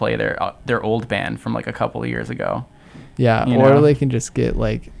and play their old band from like a couple of years ago. Yeah, or they can just get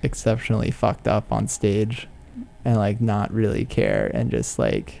like exceptionally fucked up on stage and like not really care and just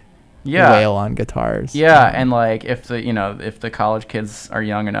like Yeah. wail on guitars. Yeah, and like if the college kids are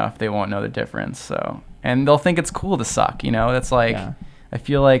young enough, they won't know the difference. So, and they'll think it's cool to suck. That's like, Yeah. I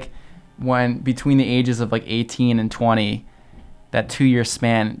feel like when between the ages of like 18 and 20, that 2-year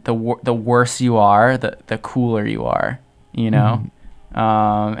span, the worse you are, the cooler you are.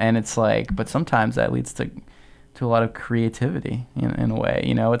 And it's like, but sometimes that leads to a lot of creativity in a way.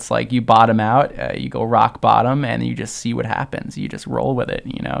 It's like you bottom out, you go rock bottom, and you just see what happens. You just roll with it.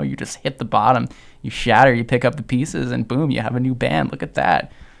 You just hit the bottom, you shatter, you pick up the pieces, and boom, you have a new band. Look at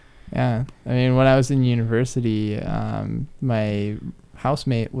that. Yeah. I mean, when I was in university, my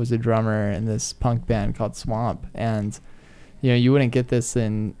housemate was a drummer in this punk band called Swamp, and you wouldn't get this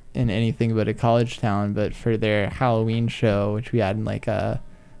in anything but a college town, but for their Halloween show, which we had in like a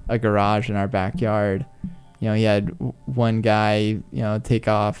garage in our backyard, he had one guy, take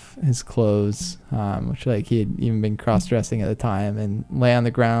off his clothes, which like he had even been cross-dressing at the time, and lay on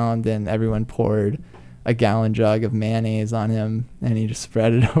the ground, and everyone poured a gallon jug of mayonnaise on him, and he just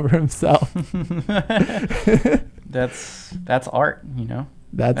spread it over himself. That's art,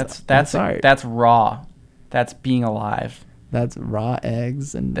 That's art. That's raw. That's being alive. That's raw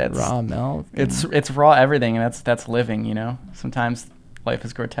eggs and raw milk. It's raw everything, and that's living. Sometimes life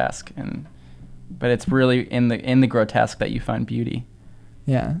is grotesque, but it's really in the grotesque that you find beauty.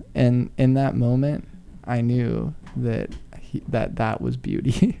 Yeah, and in that moment, I knew that that was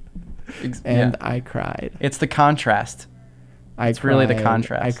beauty, and I cried. It's the contrast. It's really the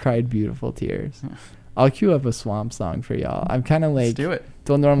contrast. I cried beautiful tears. I'll cue up a Swamp song for y'all. I'm kind of like, let's do it.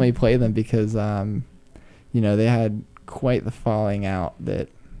 Don't normally play them because they had quite the falling out that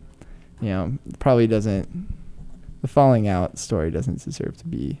probably doesn't. The falling out story doesn't deserve to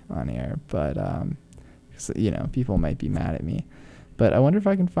be on air, but people might be mad at me. But I wonder if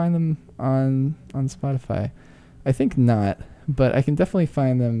I can find them on Spotify. I think not, but I can definitely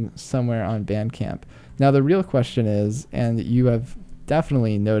find them somewhere on Bandcamp. Now the real question is, and you have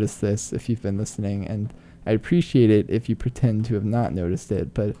definitely noticed this if you've been listening, and I appreciate it if you pretend to have not noticed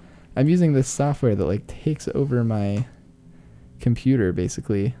it, but I'm using this software that like takes over my computer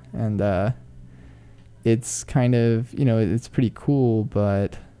basically, and it's kind of, it's pretty cool,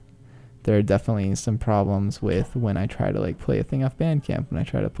 but there are definitely some problems with when I try to like play a thing off Bandcamp, when I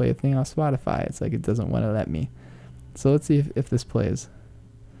try to play a thing off Spotify. It's like it doesn't want to let me. So let's see if this plays.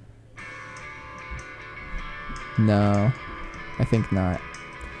 No, I think not.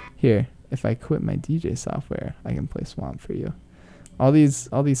 Here, if I quit my DJ software, I can play Swamp for you. All these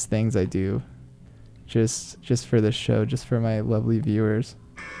things I do just for this show, just for my lovely viewers.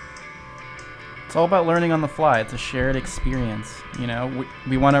 It's all about learning on the fly. It's a shared experience.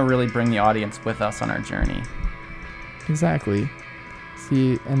 We want to really bring the audience with us on our journey. Exactly.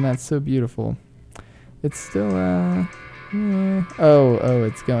 See, and that's so beautiful. It's still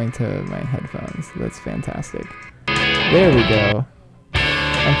it's going to my headphones. That's fantastic. There we go.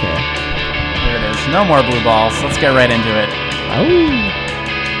 Okay. There it is. No more blue balls. Let's get right into it. Oh.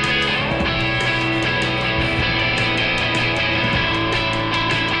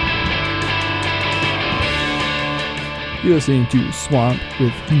 You're listening to Swamp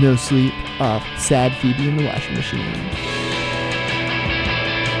with No Sleep off Sad Phoebe in the Washing Machine.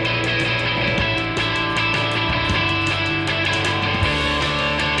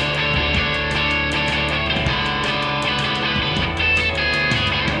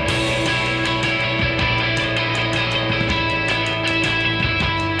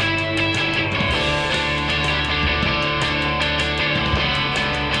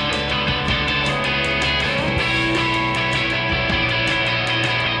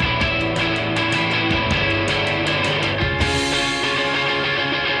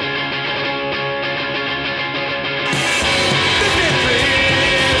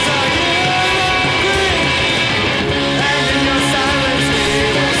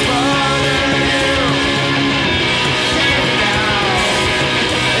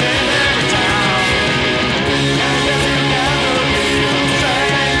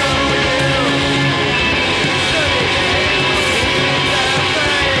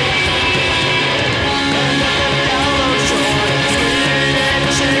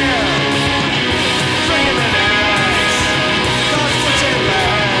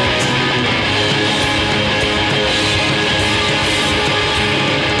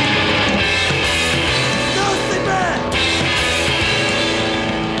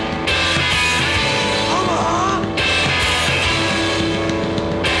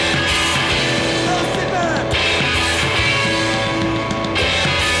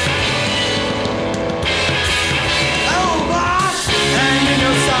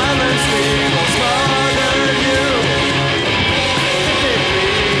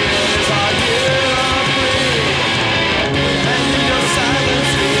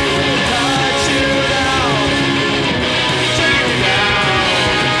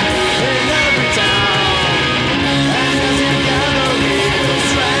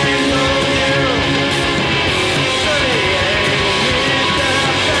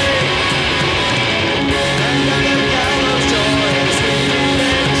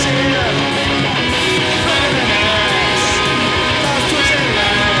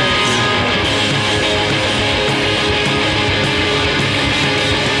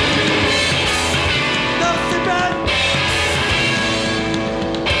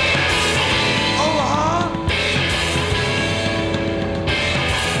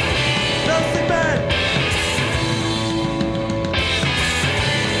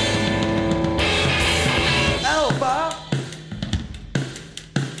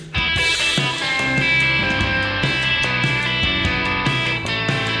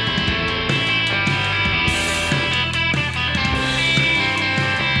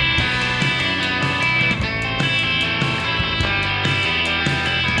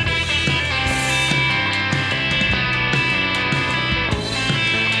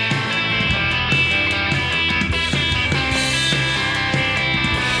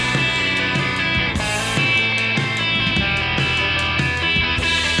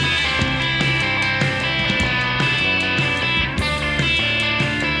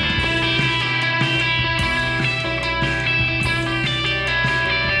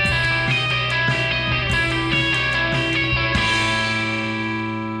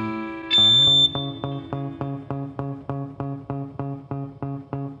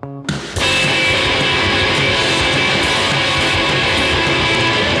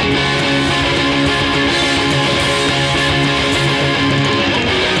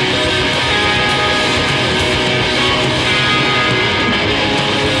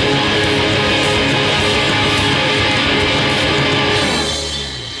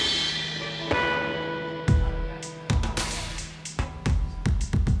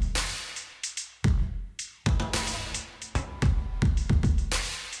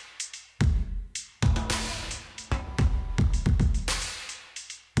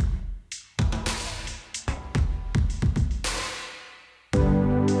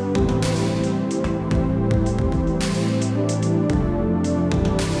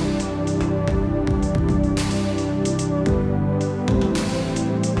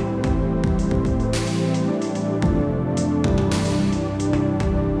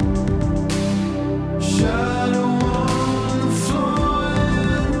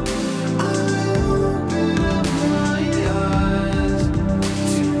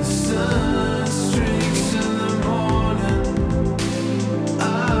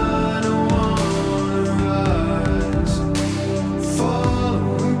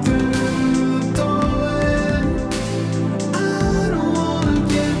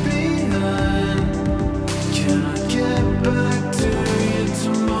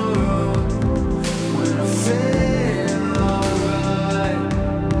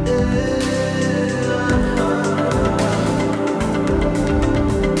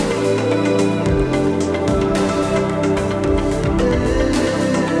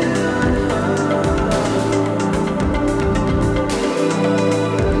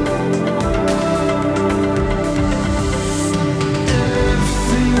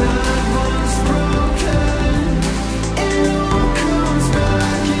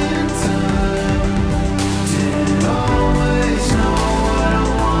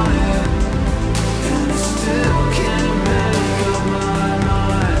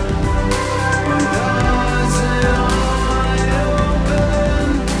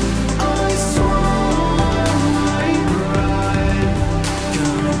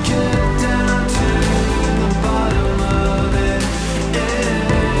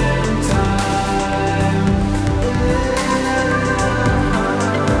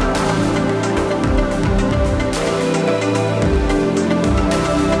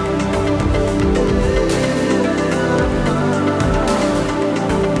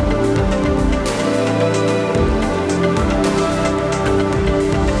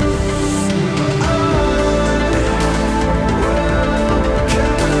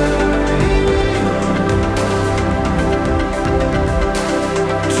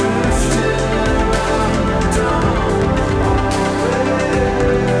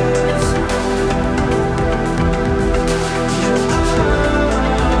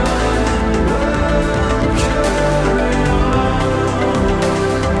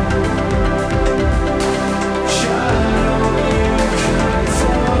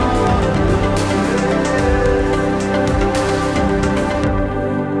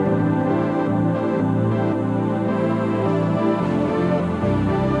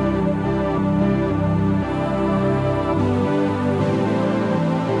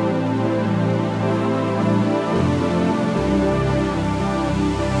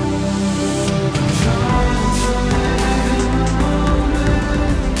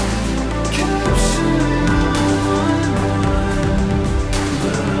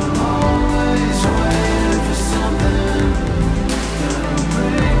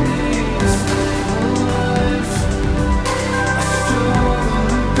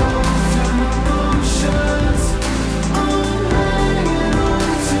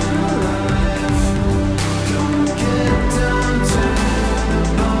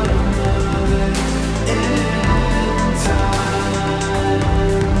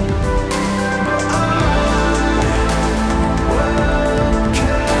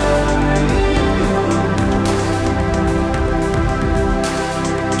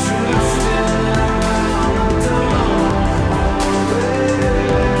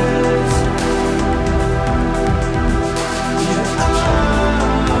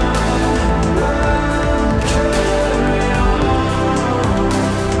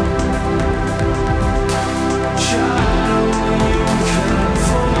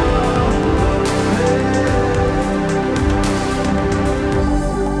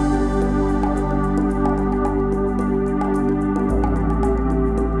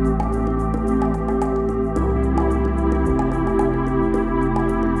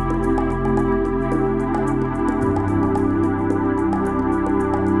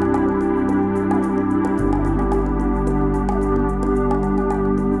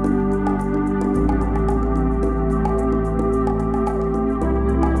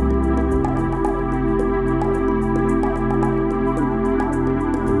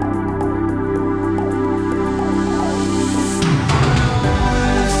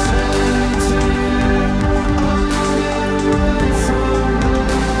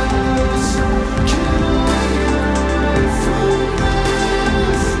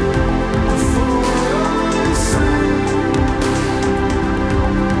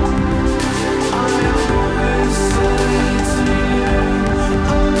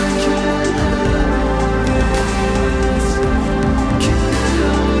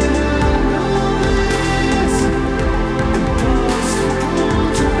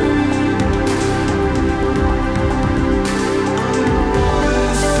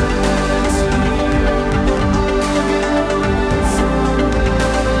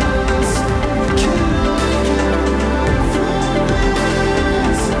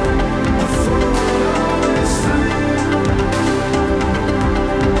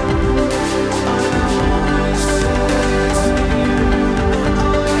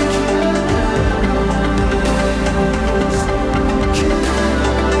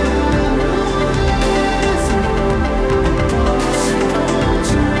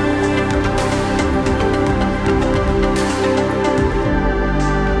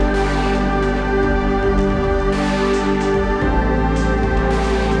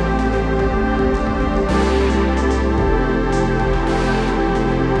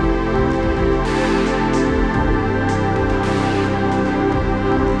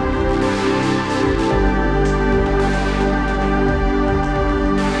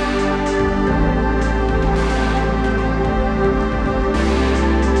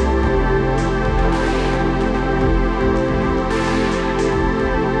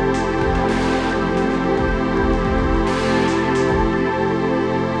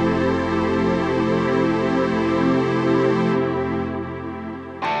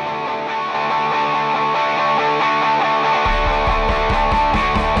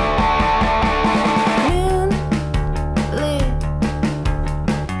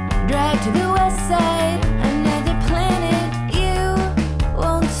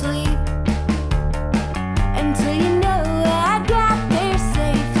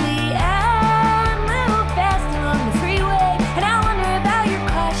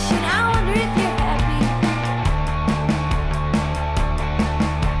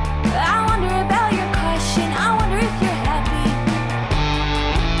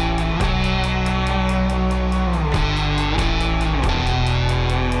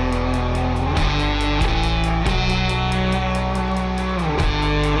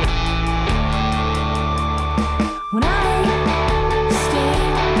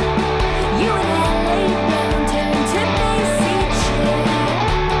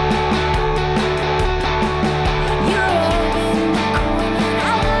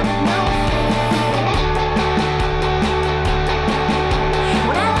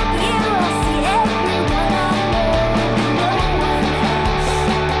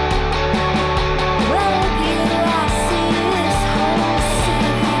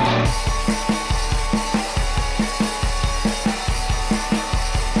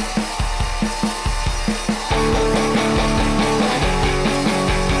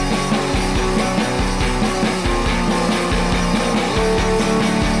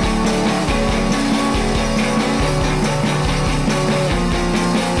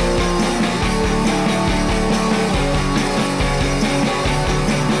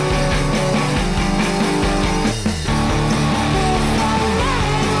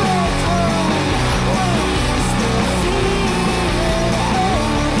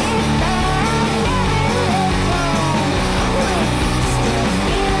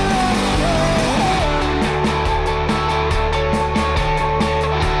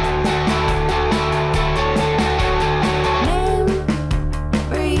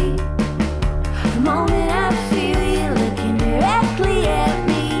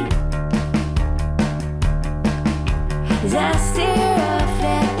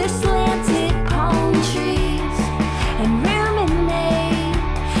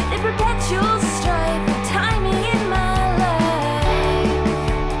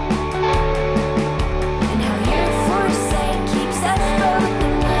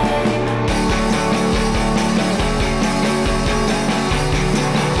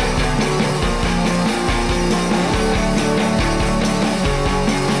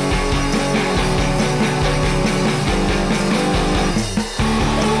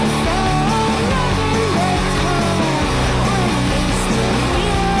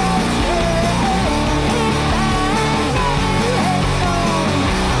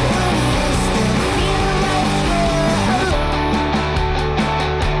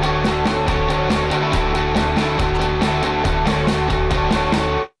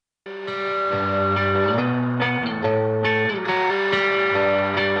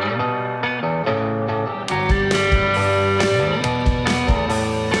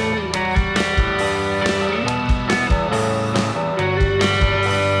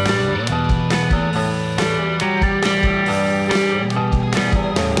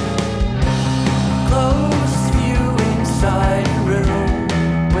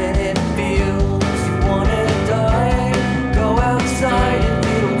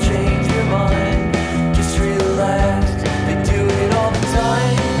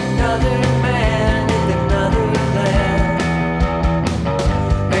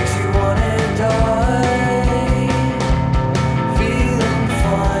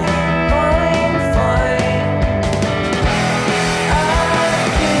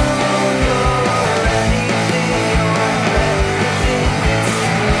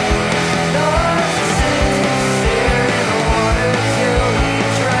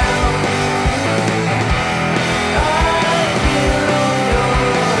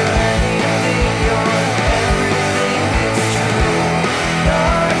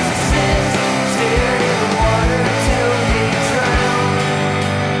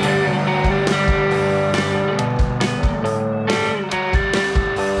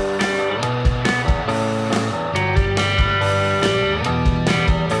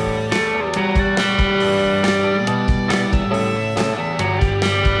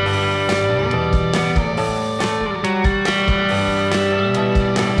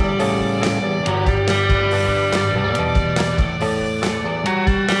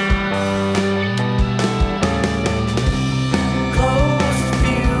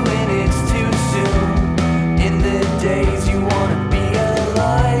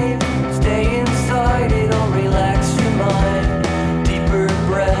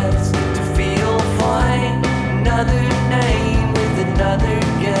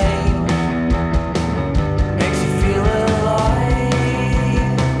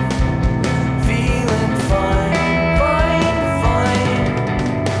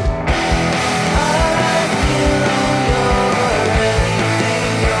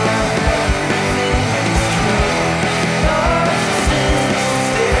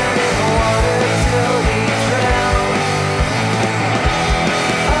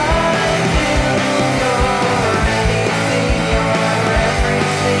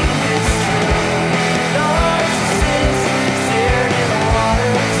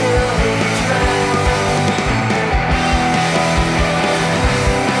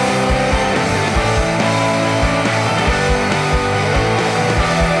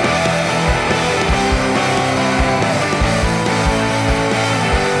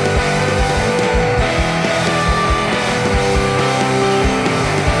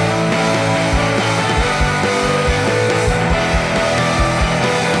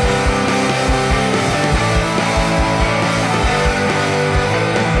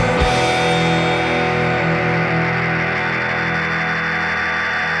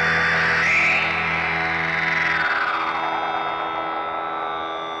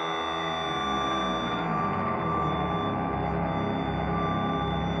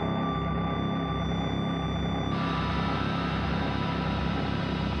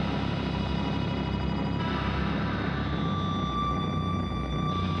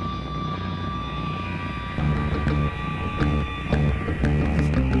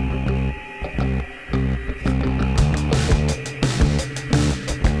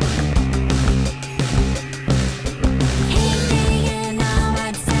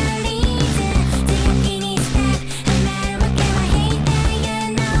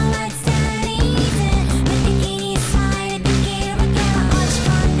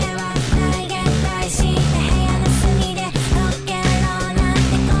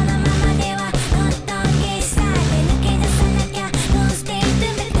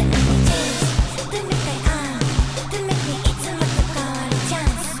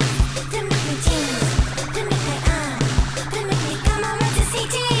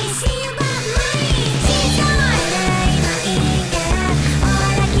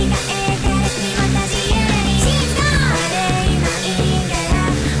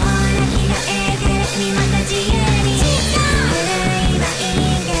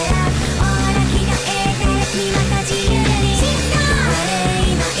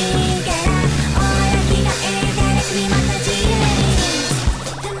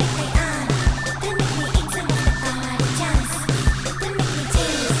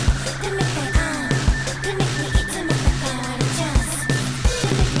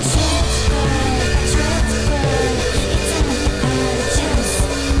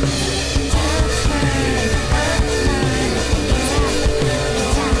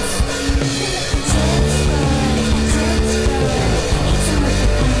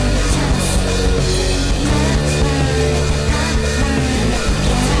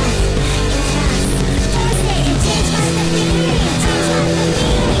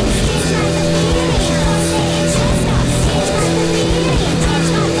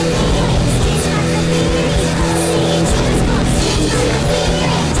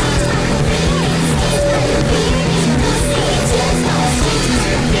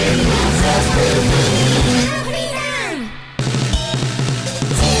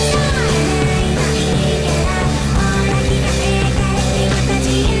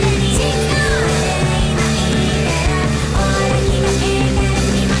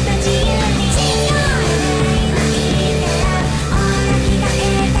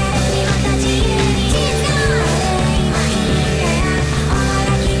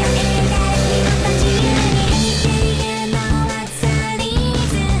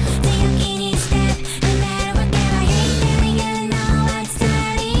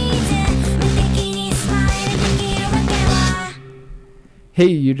 Hey,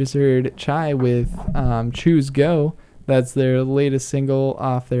 you just heard Chai with Choose Go. That's their latest single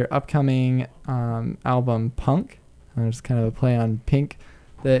off their upcoming album Punk. There's kind of a play on Pink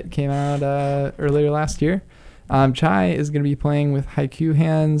that came out earlier last year. Chai is going to be playing with Haiku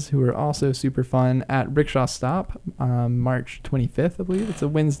Hands, who are also super fun, at Rickshaw Stop March 25th, I believe. It's a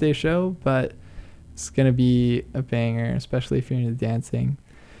Wednesday show, but it's going to be a banger, especially if you're into dancing.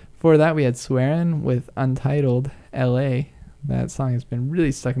 Before that, we had Swearin' with Untitled LA. That song has been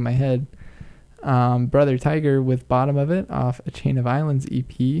really stuck in my head. Brother Tiger with Bottom of It off A Chain of Islands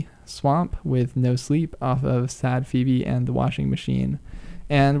EP. Swamp with No Sleep off of Sad Phoebe and The Washing Machine.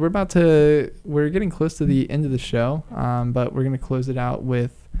 And we're getting close to the end of the show, but we're going to close it out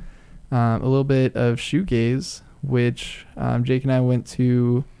with a little bit of shoegaze, which Jay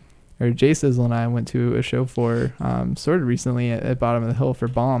Sizzle and I went to a show for sort of recently at Bottom of the Hill for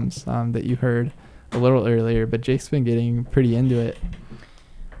Bombs that you heard a little earlier, but Jake's been getting pretty into it.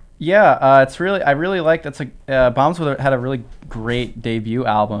 Yeah, I really like that's Bombs had a really great debut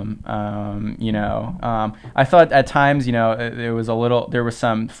album. I thought at times, there was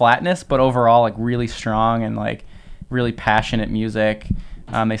some flatness, but overall like really strong and like really passionate music.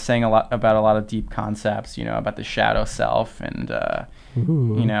 They sang about a lot of deep concepts, about the shadow self, and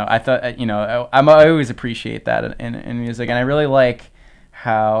I thought, I always appreciate that in music, and I really like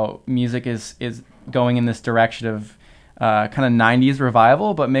how music is going in this direction of kind of 90s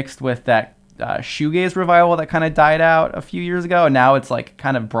revival, but mixed with that shoegaze revival that kind of died out a few years ago, and now it's like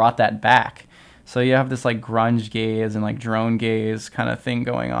kind of brought that back. So you have this like grunge gaze and like drone gaze kind of thing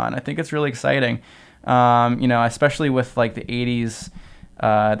going on. I think it's really exciting, especially with like the 80s,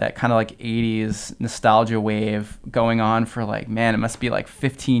 that kind of like 80s nostalgia wave going on for like, man, it must be like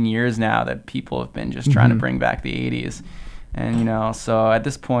 15 years now that people have been just trying to bring back the 80s. And, so at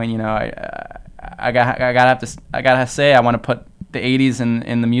this point, I gotta say, I want to put the 80s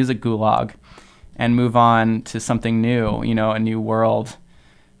in the music gulag and move on to something new, a new world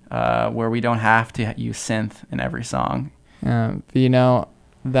where we don't have to use synth in every song. But,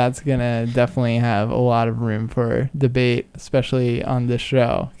 that's going to definitely have a lot of room for debate, especially on this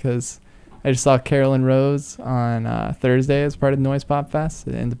show, because I just saw Carolyn Rose on Thursday as part of Noise Pop Fest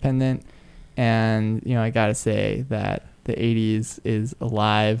at Independent, and, I got to say that the 80s is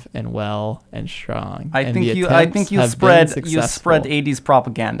alive and well and strong. I think you spread 80s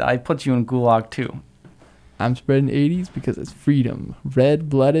propaganda. I put you in gulag too. I'm spreading 80s because it's freedom.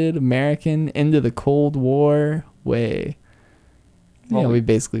 Red-blooded American into the Cold War way. We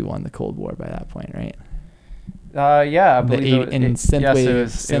basically won the Cold War by that point, right? Yeah, I believe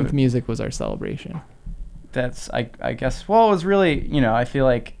synth music was our celebration. That's I guess. Well, it was really, I feel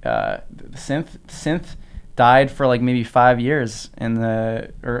like synth died for like maybe 5 years from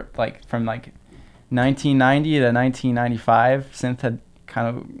like 1990 to 1995. Synth had kind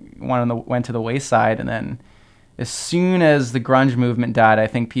of went to the wayside, and then as soon as the grunge movement died, I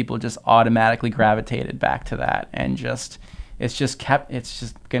think people just automatically gravitated back to that, and it's just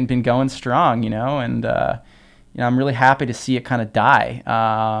been going strong, and I'm really happy to see it kind of die,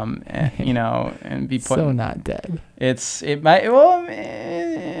 and be put. So not dead. I'll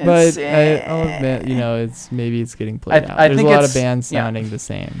admit, it's getting played out. There's a lot of bands sounding the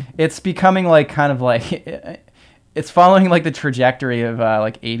same. It's becoming like kind of like it's following like the trajectory of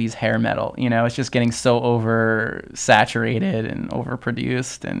like 80s hair metal. It's just getting so oversaturated and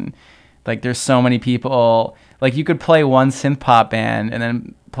overproduced, and like there's so many people. Like you could play one synth pop band and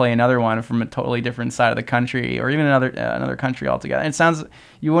then play another one from a totally different side of the country, or even another country altogether. And it sounds,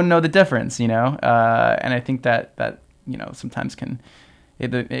 you wouldn't know the difference, and I think that sometimes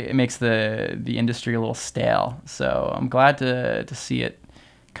it makes the industry a little stale. So I'm glad to see it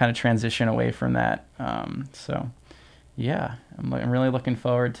kind of transition away from that. So yeah, I'm really looking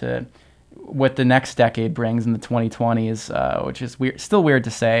forward to what the next decade brings in the 2020s, which is still weird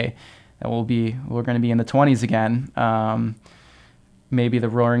to say. That we're going to be in the 20s again. Maybe the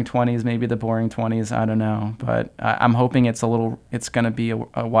roaring 20s, maybe the boring 20s. I don't know, but I'm hoping it's going to be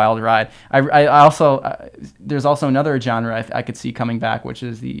a wild ride. I also there's also another genre I could see coming back, which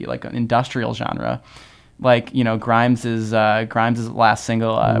is the like an industrial genre, like Grimes's last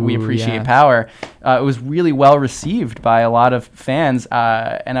single, We Appreciate Power. It was really well received by a lot of fans,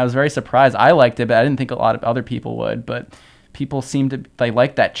 and I was very surprised. I liked it, but I didn't think a lot of other people would. But people seem to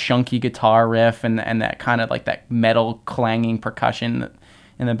like that chunky guitar riff and that kind of like that metal clanging percussion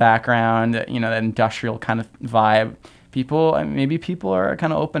in the background, that industrial kind of vibe. Maybe people are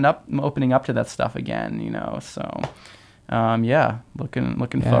kind of opening up to that stuff again, so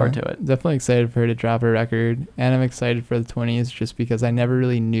looking forward to it. Definitely excited for her to drop a record, and I'm excited for the 20s just because I never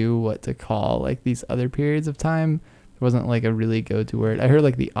really knew what to call like these other periods of time wasn't like a really go-to word. I heard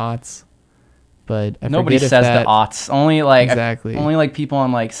like the aughts, but I Nobody forget if says that, the aughts. Only like exactly. only like people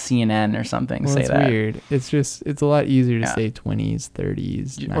on like CNN or something Well, say it's that. weird. It's a lot easier to Yeah. say 20s,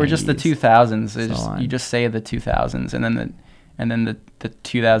 30s, 90s, Or just the 2000s. so on. You just say the 2000s and then the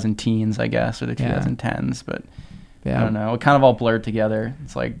 2000 teens, I guess, or the Yeah. 2010s. But Yeah. I don't know. It kind of all blurred together.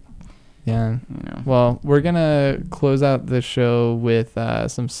 It's like, Yeah. you know. Well, we're gonna close out the show with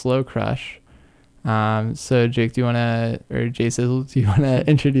some Slow Crush. So Jake, do you wanna, or Jay Sizzle, do you wanna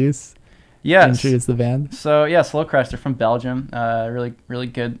introduce the band? So yeah, Slow Crush. They're from Belgium. Really, really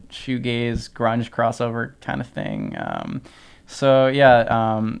good shoegaze, grunge crossover kind of thing.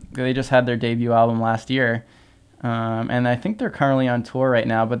 They just had their debut album last year, and I think they're currently on tour right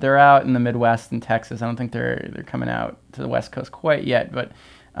now. But they're out in the Midwest and Texas. I don't think they're coming out to the West Coast quite yet. But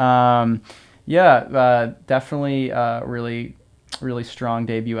definitely really, really strong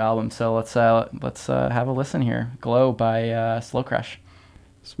debut album. So let's have a listen here. Glow by Slow Crush.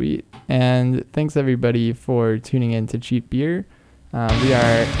 Sweet. And thanks everybody for tuning in to Cheap Beer. We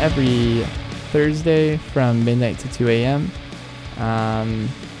are every Thursday from midnight to 2 a.m.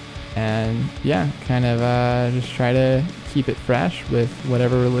 And yeah, kind of just try to keep it fresh with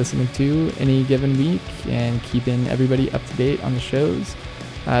whatever we're listening to any given week and keeping everybody up to date on the shows.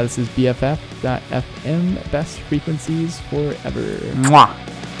 This is BFF.FM, best frequencies forever. Mwah.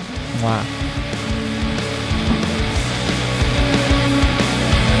 Mwah.